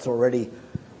although that's already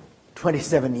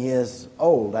 27 years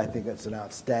old, I think it's an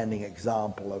outstanding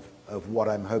example of what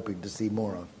I'm hoping to see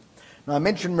more of. Now, I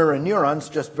mentioned mirror neurons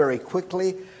just very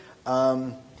quickly.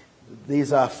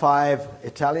 These are 5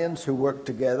 Italians who worked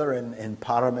together in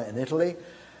Parma in Italy,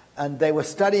 and they were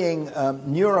studying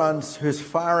neurons whose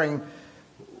firing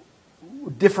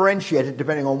differentiated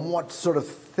depending on what sort of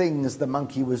things the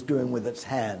monkey was doing with its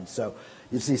hands. So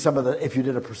you see if you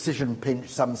did a precision pinch,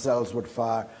 some cells would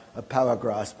fire, a power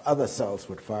grasp, other cells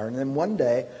would fire. And then one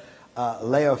day,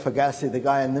 Leo Fagassi, the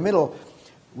guy in the middle,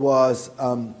 was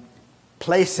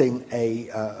placing a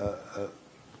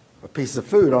piece of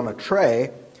food on a tray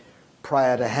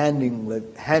prior to handing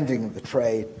the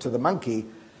tray to the monkey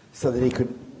so that he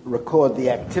could record the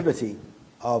activity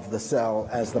of the cell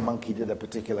as the monkey did a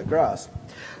particular grasp.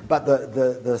 But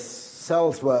the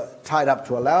cells were tied up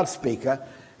to a loudspeaker,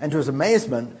 and to his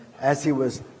amazement, as he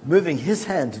was moving his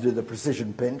hand to do the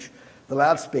precision pinch, the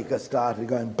loudspeaker started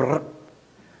going brrr,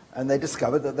 and they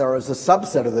discovered that there was a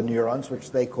subset of the neurons, which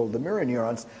they called the mirror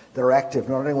neurons, that are active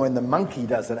not only when the monkey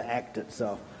does an act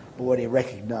itself, but when he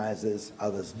recognizes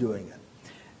others doing it.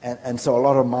 And so a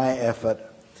lot of my effort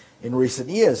in recent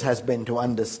years has been to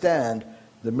understand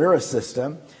the mirror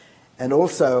system, and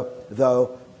also,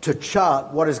 though, to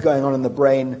chart what is going on in the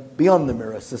brain beyond the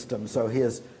mirror system. So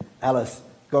here's Alice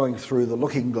going through the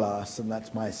looking glass, and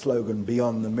that's my slogan,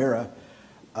 Beyond the Mirror,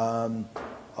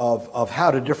 of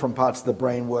how do different parts of the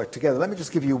brain work together. Let me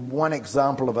just give you one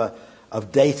example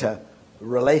of data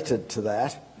related to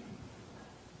that.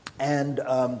 And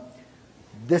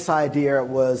this idea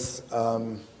was,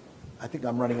 I think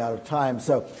I'm running out of time.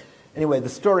 So anyway, the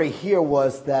story here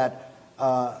was that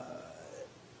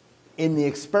in the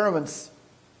experiments,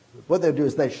 what they do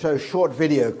is they show short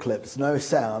video clips, no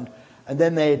sound, and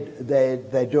then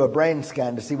they do a brain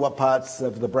scan to see what parts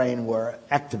of the brain were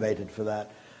activated for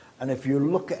that. And if you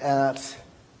look at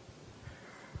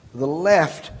the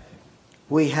left,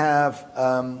 we have,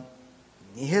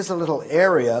 here's a little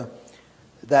area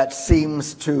that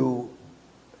seems to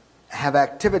have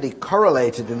activity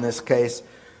correlated in this case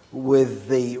with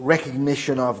the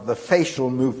recognition of the facial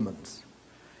movements.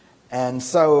 And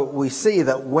so we see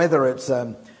that whether it's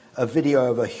a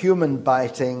video of a human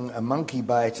biting, a monkey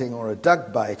biting, or a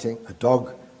dog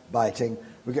biting,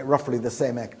 we get roughly the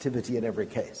same activity in every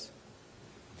case.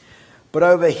 But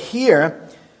over here,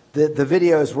 the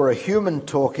videos were a human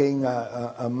talking,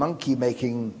 a monkey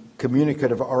making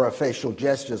communicative orofacial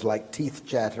gestures like teeth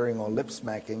chattering or lip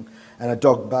smacking, and a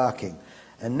dog barking.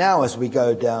 And now as we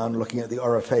go down looking at the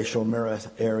orofacial mirror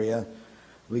area,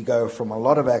 we go from a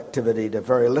lot of activity to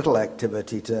very little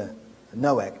activity to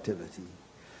no activity.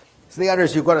 So the idea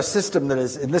is you've got a system that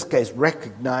is, in this case,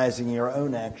 recognizing your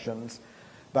own actions,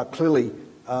 but clearly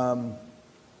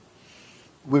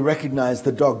we recognize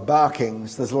the dog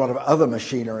barkings. There's a lot of other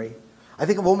machinery. I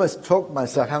think I've almost talked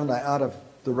myself, haven't I, out of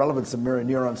the relevance of mirror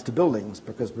neurons to buildings,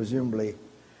 because presumably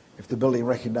if the building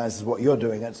recognizes what you're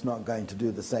doing, it's not going to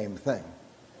do the same thing.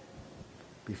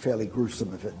 It'd be fairly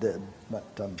gruesome if it did, but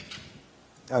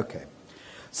okay.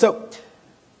 So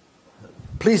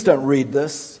please don't read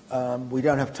this. We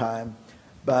don't have time.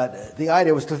 But the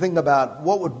idea was to think about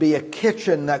what would be a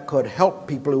kitchen that could help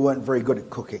people who weren't very good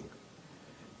at cooking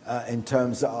in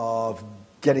terms of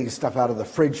getting stuff out of the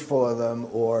fridge for them,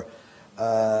 or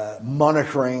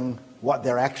monitoring what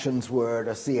their actions were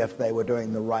to see if they were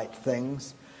doing the right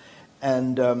things.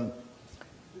 And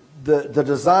the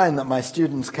design that my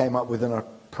students came up with in a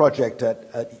project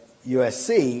at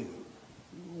USC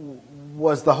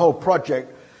was the whole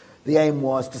project. The aim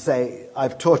was to say,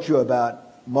 I've taught you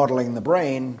about modeling the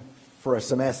brain for a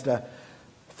semester.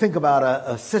 Think about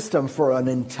a system for an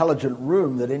intelligent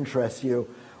room that interests you,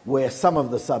 where some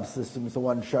of the subsystems, the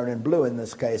one shown in blue in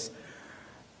this case,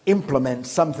 implement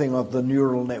something of the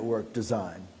neural network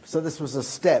design. So this was a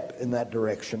step in that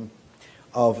direction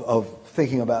of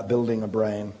thinking about building a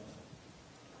brain.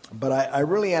 But I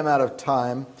really am out of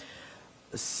time.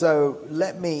 So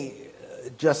let me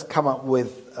just come up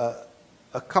with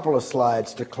a couple of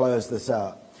slides to close this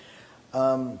out.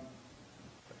 A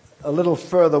little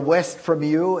further west from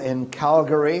you in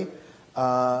Calgary,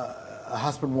 a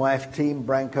husband-wife team,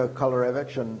 Branko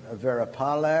Kolarevich and Vera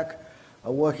Parlak,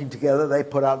 are working together. They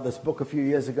put out this book a few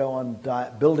years ago on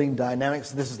building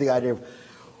dynamics. This is the idea of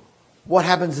what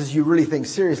happens is you really think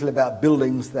seriously about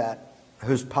buildings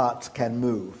whose parts can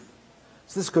move.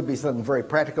 So this could be something very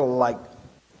practical, like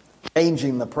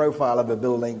changing the profile of a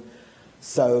building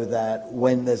so that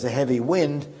when there's a heavy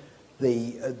wind,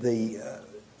 the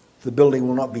building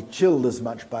will not be chilled as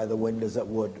much by the wind as it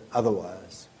would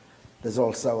otherwise. There's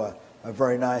also a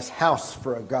very nice house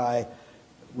for a guy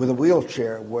with a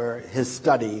wheelchair where his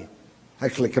study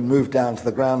actually can move down to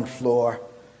the ground floor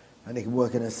and he can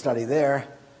work in his study there,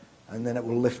 and then it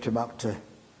will lift him up to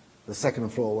the second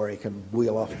floor where he can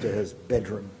wheel off to his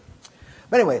bedroom.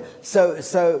 But anyway,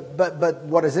 but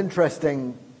what is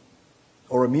interesting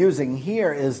or amusing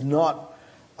here is not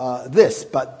this,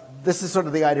 but this is sort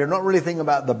of the idea, not really thinking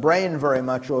about the brain very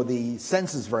much or the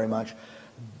senses very much,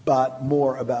 but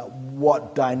more about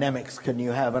what dynamics can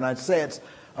you have. And I'd say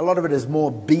a lot of it is more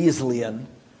Beasleyan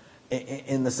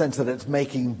in the sense that it's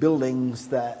making buildings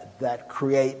that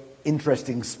create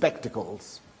interesting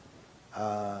spectacles,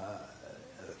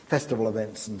 festival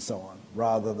events and so on,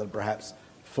 rather than perhaps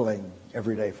filling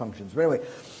everyday functions. But anyway,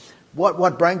 what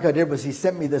Branko did was he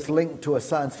sent me this link to a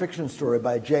science fiction story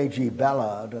by J.G.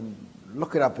 Ballard, and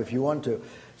look it up if you want to.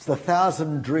 It's The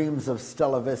 1,000 Dreams of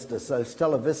Stella Vista. So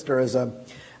Stella Vista is a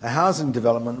housing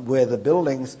development where the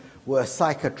buildings were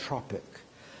psychotropic.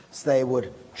 So they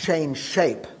would change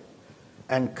shape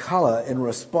and color in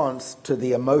response to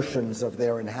the emotions of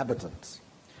their inhabitants.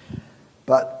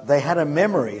 But they had a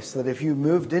memory so that if you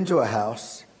moved into a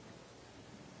house,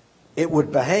 it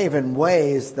would behave in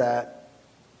ways that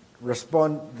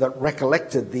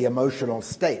recollected the emotional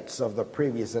states of the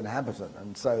previous inhabitant.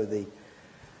 And so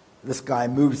this guy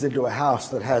moves into a house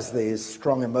that has these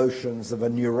strong emotions of a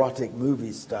neurotic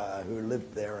movie star who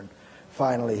lived there, and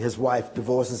finally his wife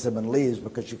divorces him and leaves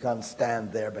because she can't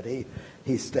stand there, but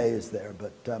he stays there.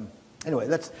 But anyway,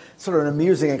 that's sort of an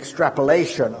amusing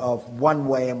extrapolation of one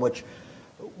way in which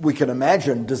we can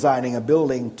imagine designing a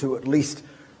building to at least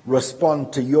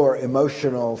respond to your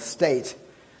emotional state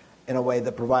in a way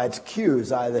that provides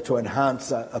cues either to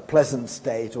enhance a pleasant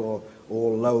state or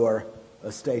lower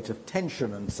a state of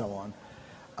tension and so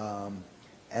on.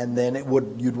 And then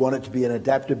you'd want it to be an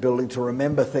adaptive building to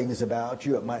remember things about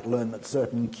you. It might learn that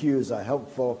certain cues are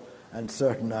helpful and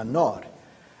certain are not.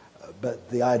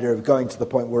 But the idea of going to the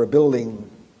point where a building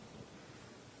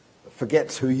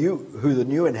forgets who the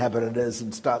new inhabitant is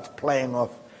and starts playing off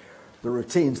the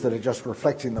routines that are just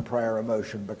reflecting the prior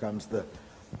emotion becomes the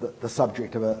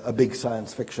subject of a big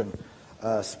science fiction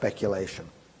speculation.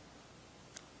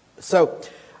 So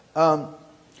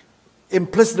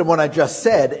implicit in what I just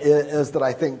said is that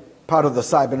I think part of the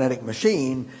cybernetic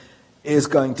machine is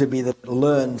going to be that it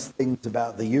learns things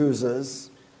about the users,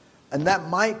 and that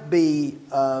might be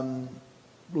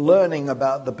learning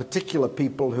about the particular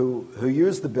people who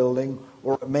use the building,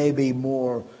 or it may be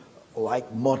more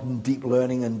like modern deep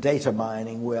learning and data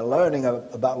mining, where learning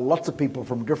about lots of people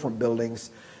from different buildings,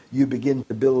 you begin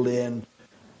to build in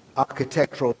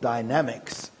architectural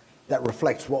dynamics that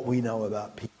reflects what we know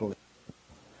about people.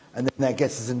 And then that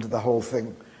gets us into the whole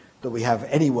thing that we have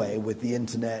anyway with the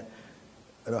internet.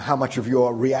 You know, how much of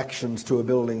your reactions to a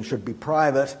building should be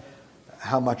private?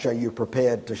 How much are you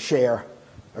prepared to share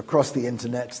across the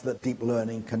internet so that deep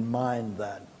learning can mine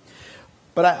that?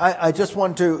 But I just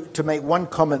want to make one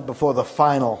comment before the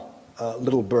final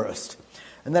little burst.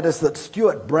 And that is that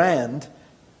Stuart Brand,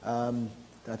 I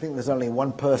think there's only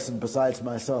one person besides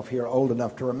myself here old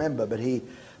enough to remember, but he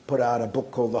put out a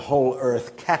book called The Whole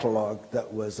Earth Catalog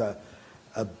that was a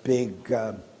big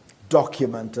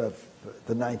document of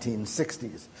the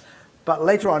 1960s. But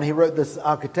later on he wrote this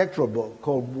architectural book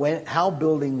called How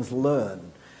Buildings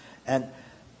Learn.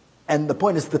 And the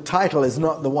point is, the title is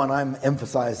not the one I'm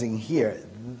emphasizing here.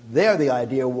 There the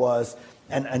idea was,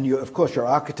 and you, of course your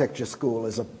architecture school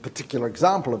is a particular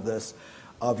example of this,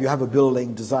 of you have a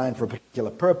building designed for a particular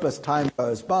purpose, time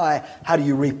goes by, how do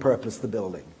you repurpose the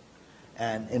building?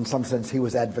 And in some sense he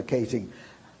was advocating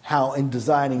how in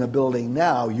designing a building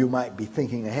now you might be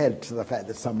thinking ahead to the fact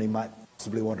that somebody might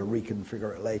possibly want to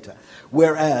reconfigure it later.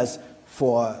 Whereas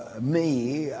for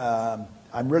me,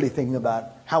 I'm really thinking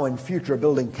about how in future a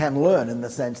building can learn, in the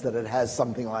sense that it has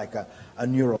something like a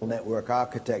neural network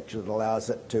architecture that allows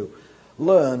it to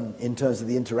learn in terms of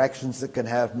the interactions it can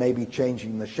have, maybe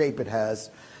changing the shape it has,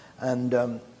 and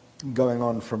going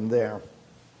on from there.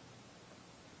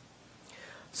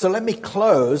 So let me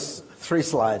close 3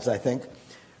 slides, I think,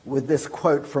 with this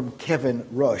quote from Kevin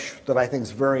Roche that I think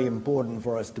is very important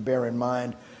for us to bear in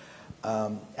mind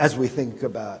as we think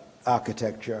about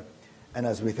architecture and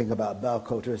as we think about Baukultur.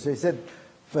 Culture. So he said,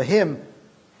 for him,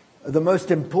 the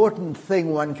most important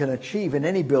thing one can achieve in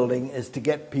any building is to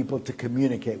get people to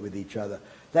communicate with each other.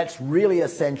 That's really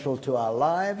essential to our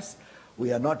lives.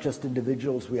 We are not just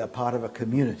individuals, we are part of a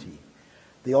community.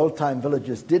 The old-time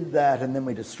villages did that, and then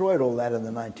we destroyed all that in the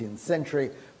 19th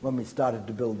century when we started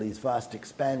to build these vast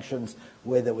expansions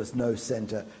where there was no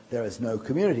center, there is no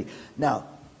community. Now,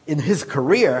 in his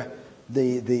career,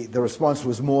 the response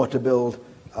was more to build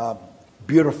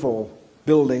beautiful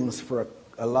buildings for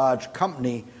a large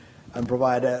company and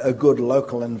provide a good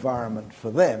local environment for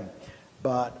them.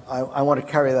 But I want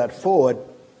to carry that forward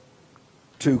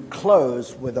to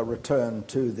close with a return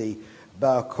to the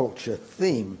Baukultur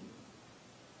theme.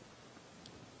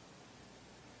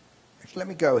 Let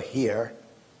me go here.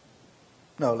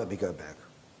 No, let me go back.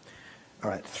 All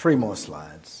right, 3 more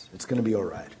slides. It's going to be all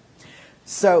right.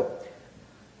 So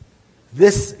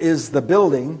this is the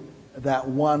building that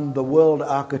won the World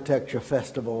Architecture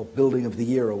Festival Building of the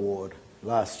Year Award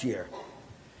last year.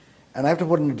 And I have to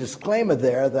put in a disclaimer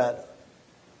there that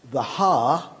the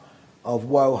Ha of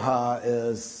Woha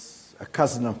is a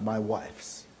cousin of my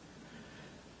wife's.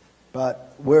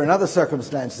 But where in other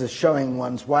circumstances showing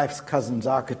one's wife's cousin's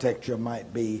architecture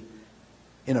might be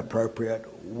inappropriate,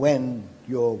 when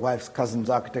your wife's cousin's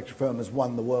architecture firm has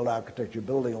won the World Architecture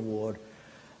Building Award,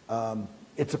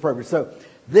 it's appropriate. So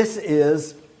this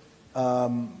is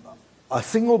a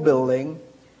single building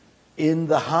in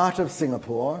the heart of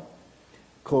Singapore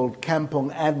called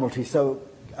Kampung Admiralty. So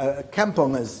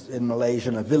Kampung is in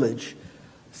Malaysian a village.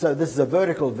 So this is a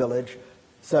vertical village.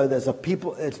 So there's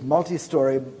it's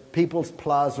multi-story, People's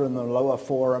Plaza in the lower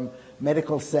forum,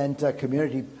 medical center,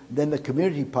 community, then the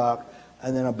community park,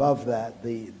 and then above that,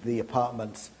 the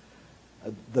apartments.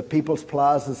 The People's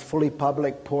Plaza is fully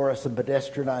public, porous and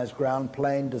pedestrianized ground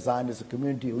plane designed as a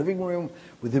community living room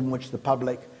within which the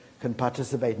public can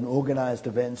participate in organized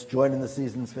events, join in the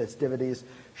season's festivities,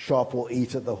 shop or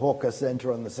eat at the hawker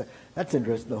center. That's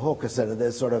interesting, the hawker center,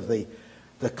 there's sort of the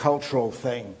cultural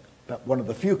thing. But one of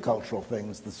the few cultural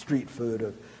things, the street food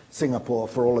of Singapore,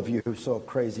 for all of you who saw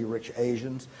Crazy Rich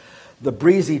Asians. The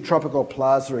breezy tropical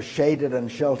plaza is shaded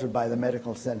and sheltered by the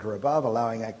medical center above,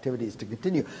 allowing activities to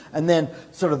continue. And then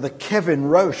sort of the Kevin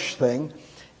Roche thing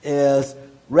is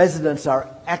residents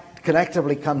can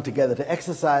actively come together to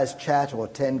exercise, chat, or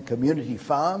attend community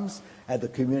farms at the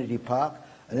community park,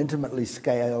 an intimately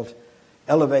scaled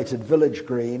elevated village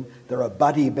green. There are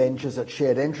buddy benches at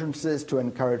shared entrances to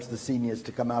encourage the seniors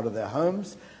to come out of their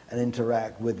homes and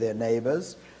interact with their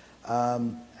neighbors.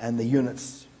 And the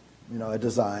units, are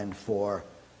designed for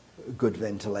good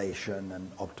ventilation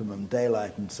and optimum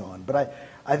daylight and so on. But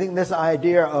I think this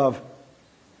idea of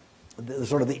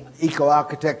sort of the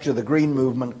eco-architecture, the green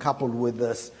movement, coupled with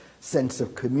this sense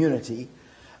of community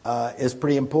is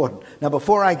pretty important. Now,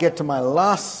 before I get to my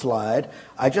last slide,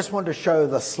 I just want to show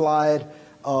the slide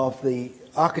of the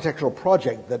architectural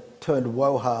project that turned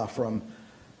Woha from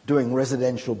doing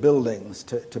residential buildings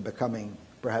to becoming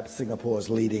perhaps Singapore's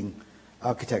leading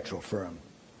architectural firm.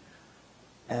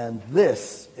 And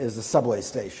this is a subway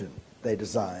station they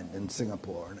designed in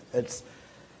Singapore. And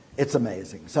it's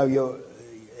amazing. So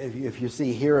if you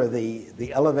see here are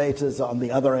the elevators on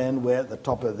the other end, we're at the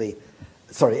top of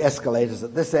escalators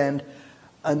at this end,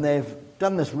 and they've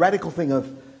done this radical thing of,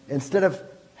 instead of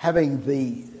having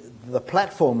the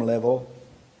platform level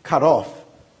cut off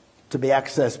to be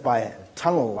accessed by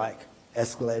tunnel-like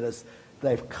escalators,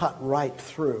 they've cut right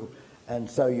through, and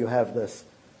so you have this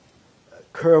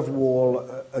curved wall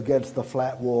against the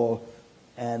flat wall,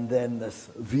 and then this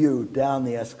view down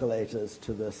the escalators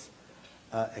to this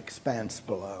expanse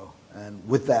below. And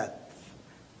with that,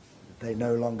 they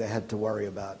no longer had to worry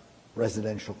about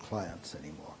residential clients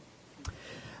anymore.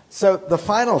 So the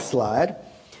final slide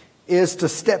is to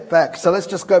step back. So let's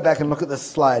just go back and look at this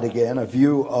slide again, a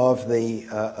view of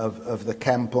the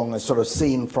kampong, a sort of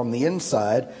seen from the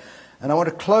inside. And I want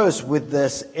to close with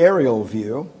this aerial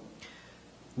view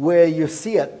where you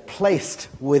see it placed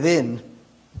within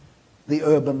the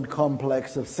urban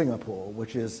complex of Singapore,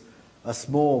 which is a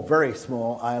small, very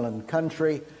small island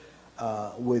country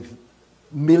with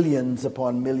millions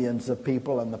upon millions of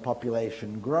people and the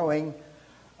population growing.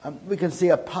 We can see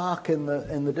a park in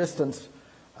the distance.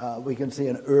 We can see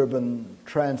an urban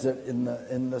transit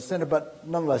in the center, but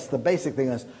nonetheless, the basic thing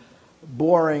is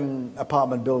boring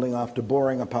apartment building after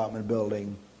boring apartment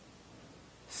building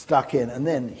stuck in. And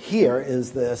then here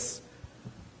is this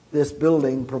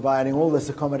building providing all this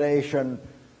accommodation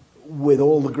with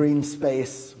all the green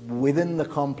space within the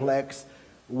complex,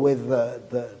 with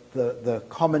the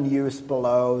common use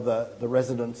below, the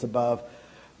residence above,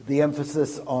 the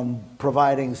emphasis on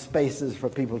providing spaces for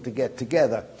people to get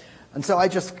together. And so I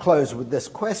just close with this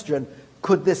question: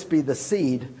 could this be the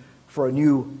seed for a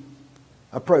new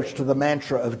approach to the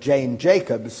mantra of Jane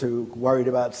Jacobs, who worried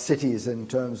about cities in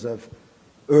terms of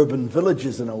urban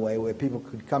villages in a way where people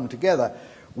could come together,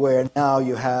 where now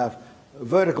you have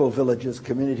vertical villages,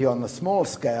 community on the small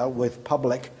scale, with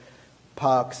public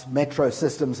parks, metro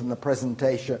systems, and the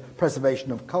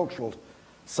preservation of cultural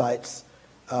sites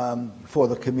for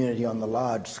the community on the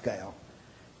large scale?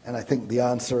 And I think the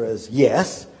answer is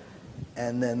yes.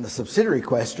 And then the subsidiary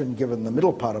question, given the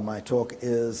middle part of my talk,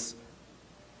 is,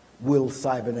 will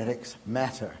cybernetics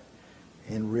matter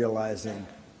in realizing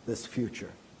this future?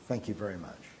 Thank you very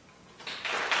much.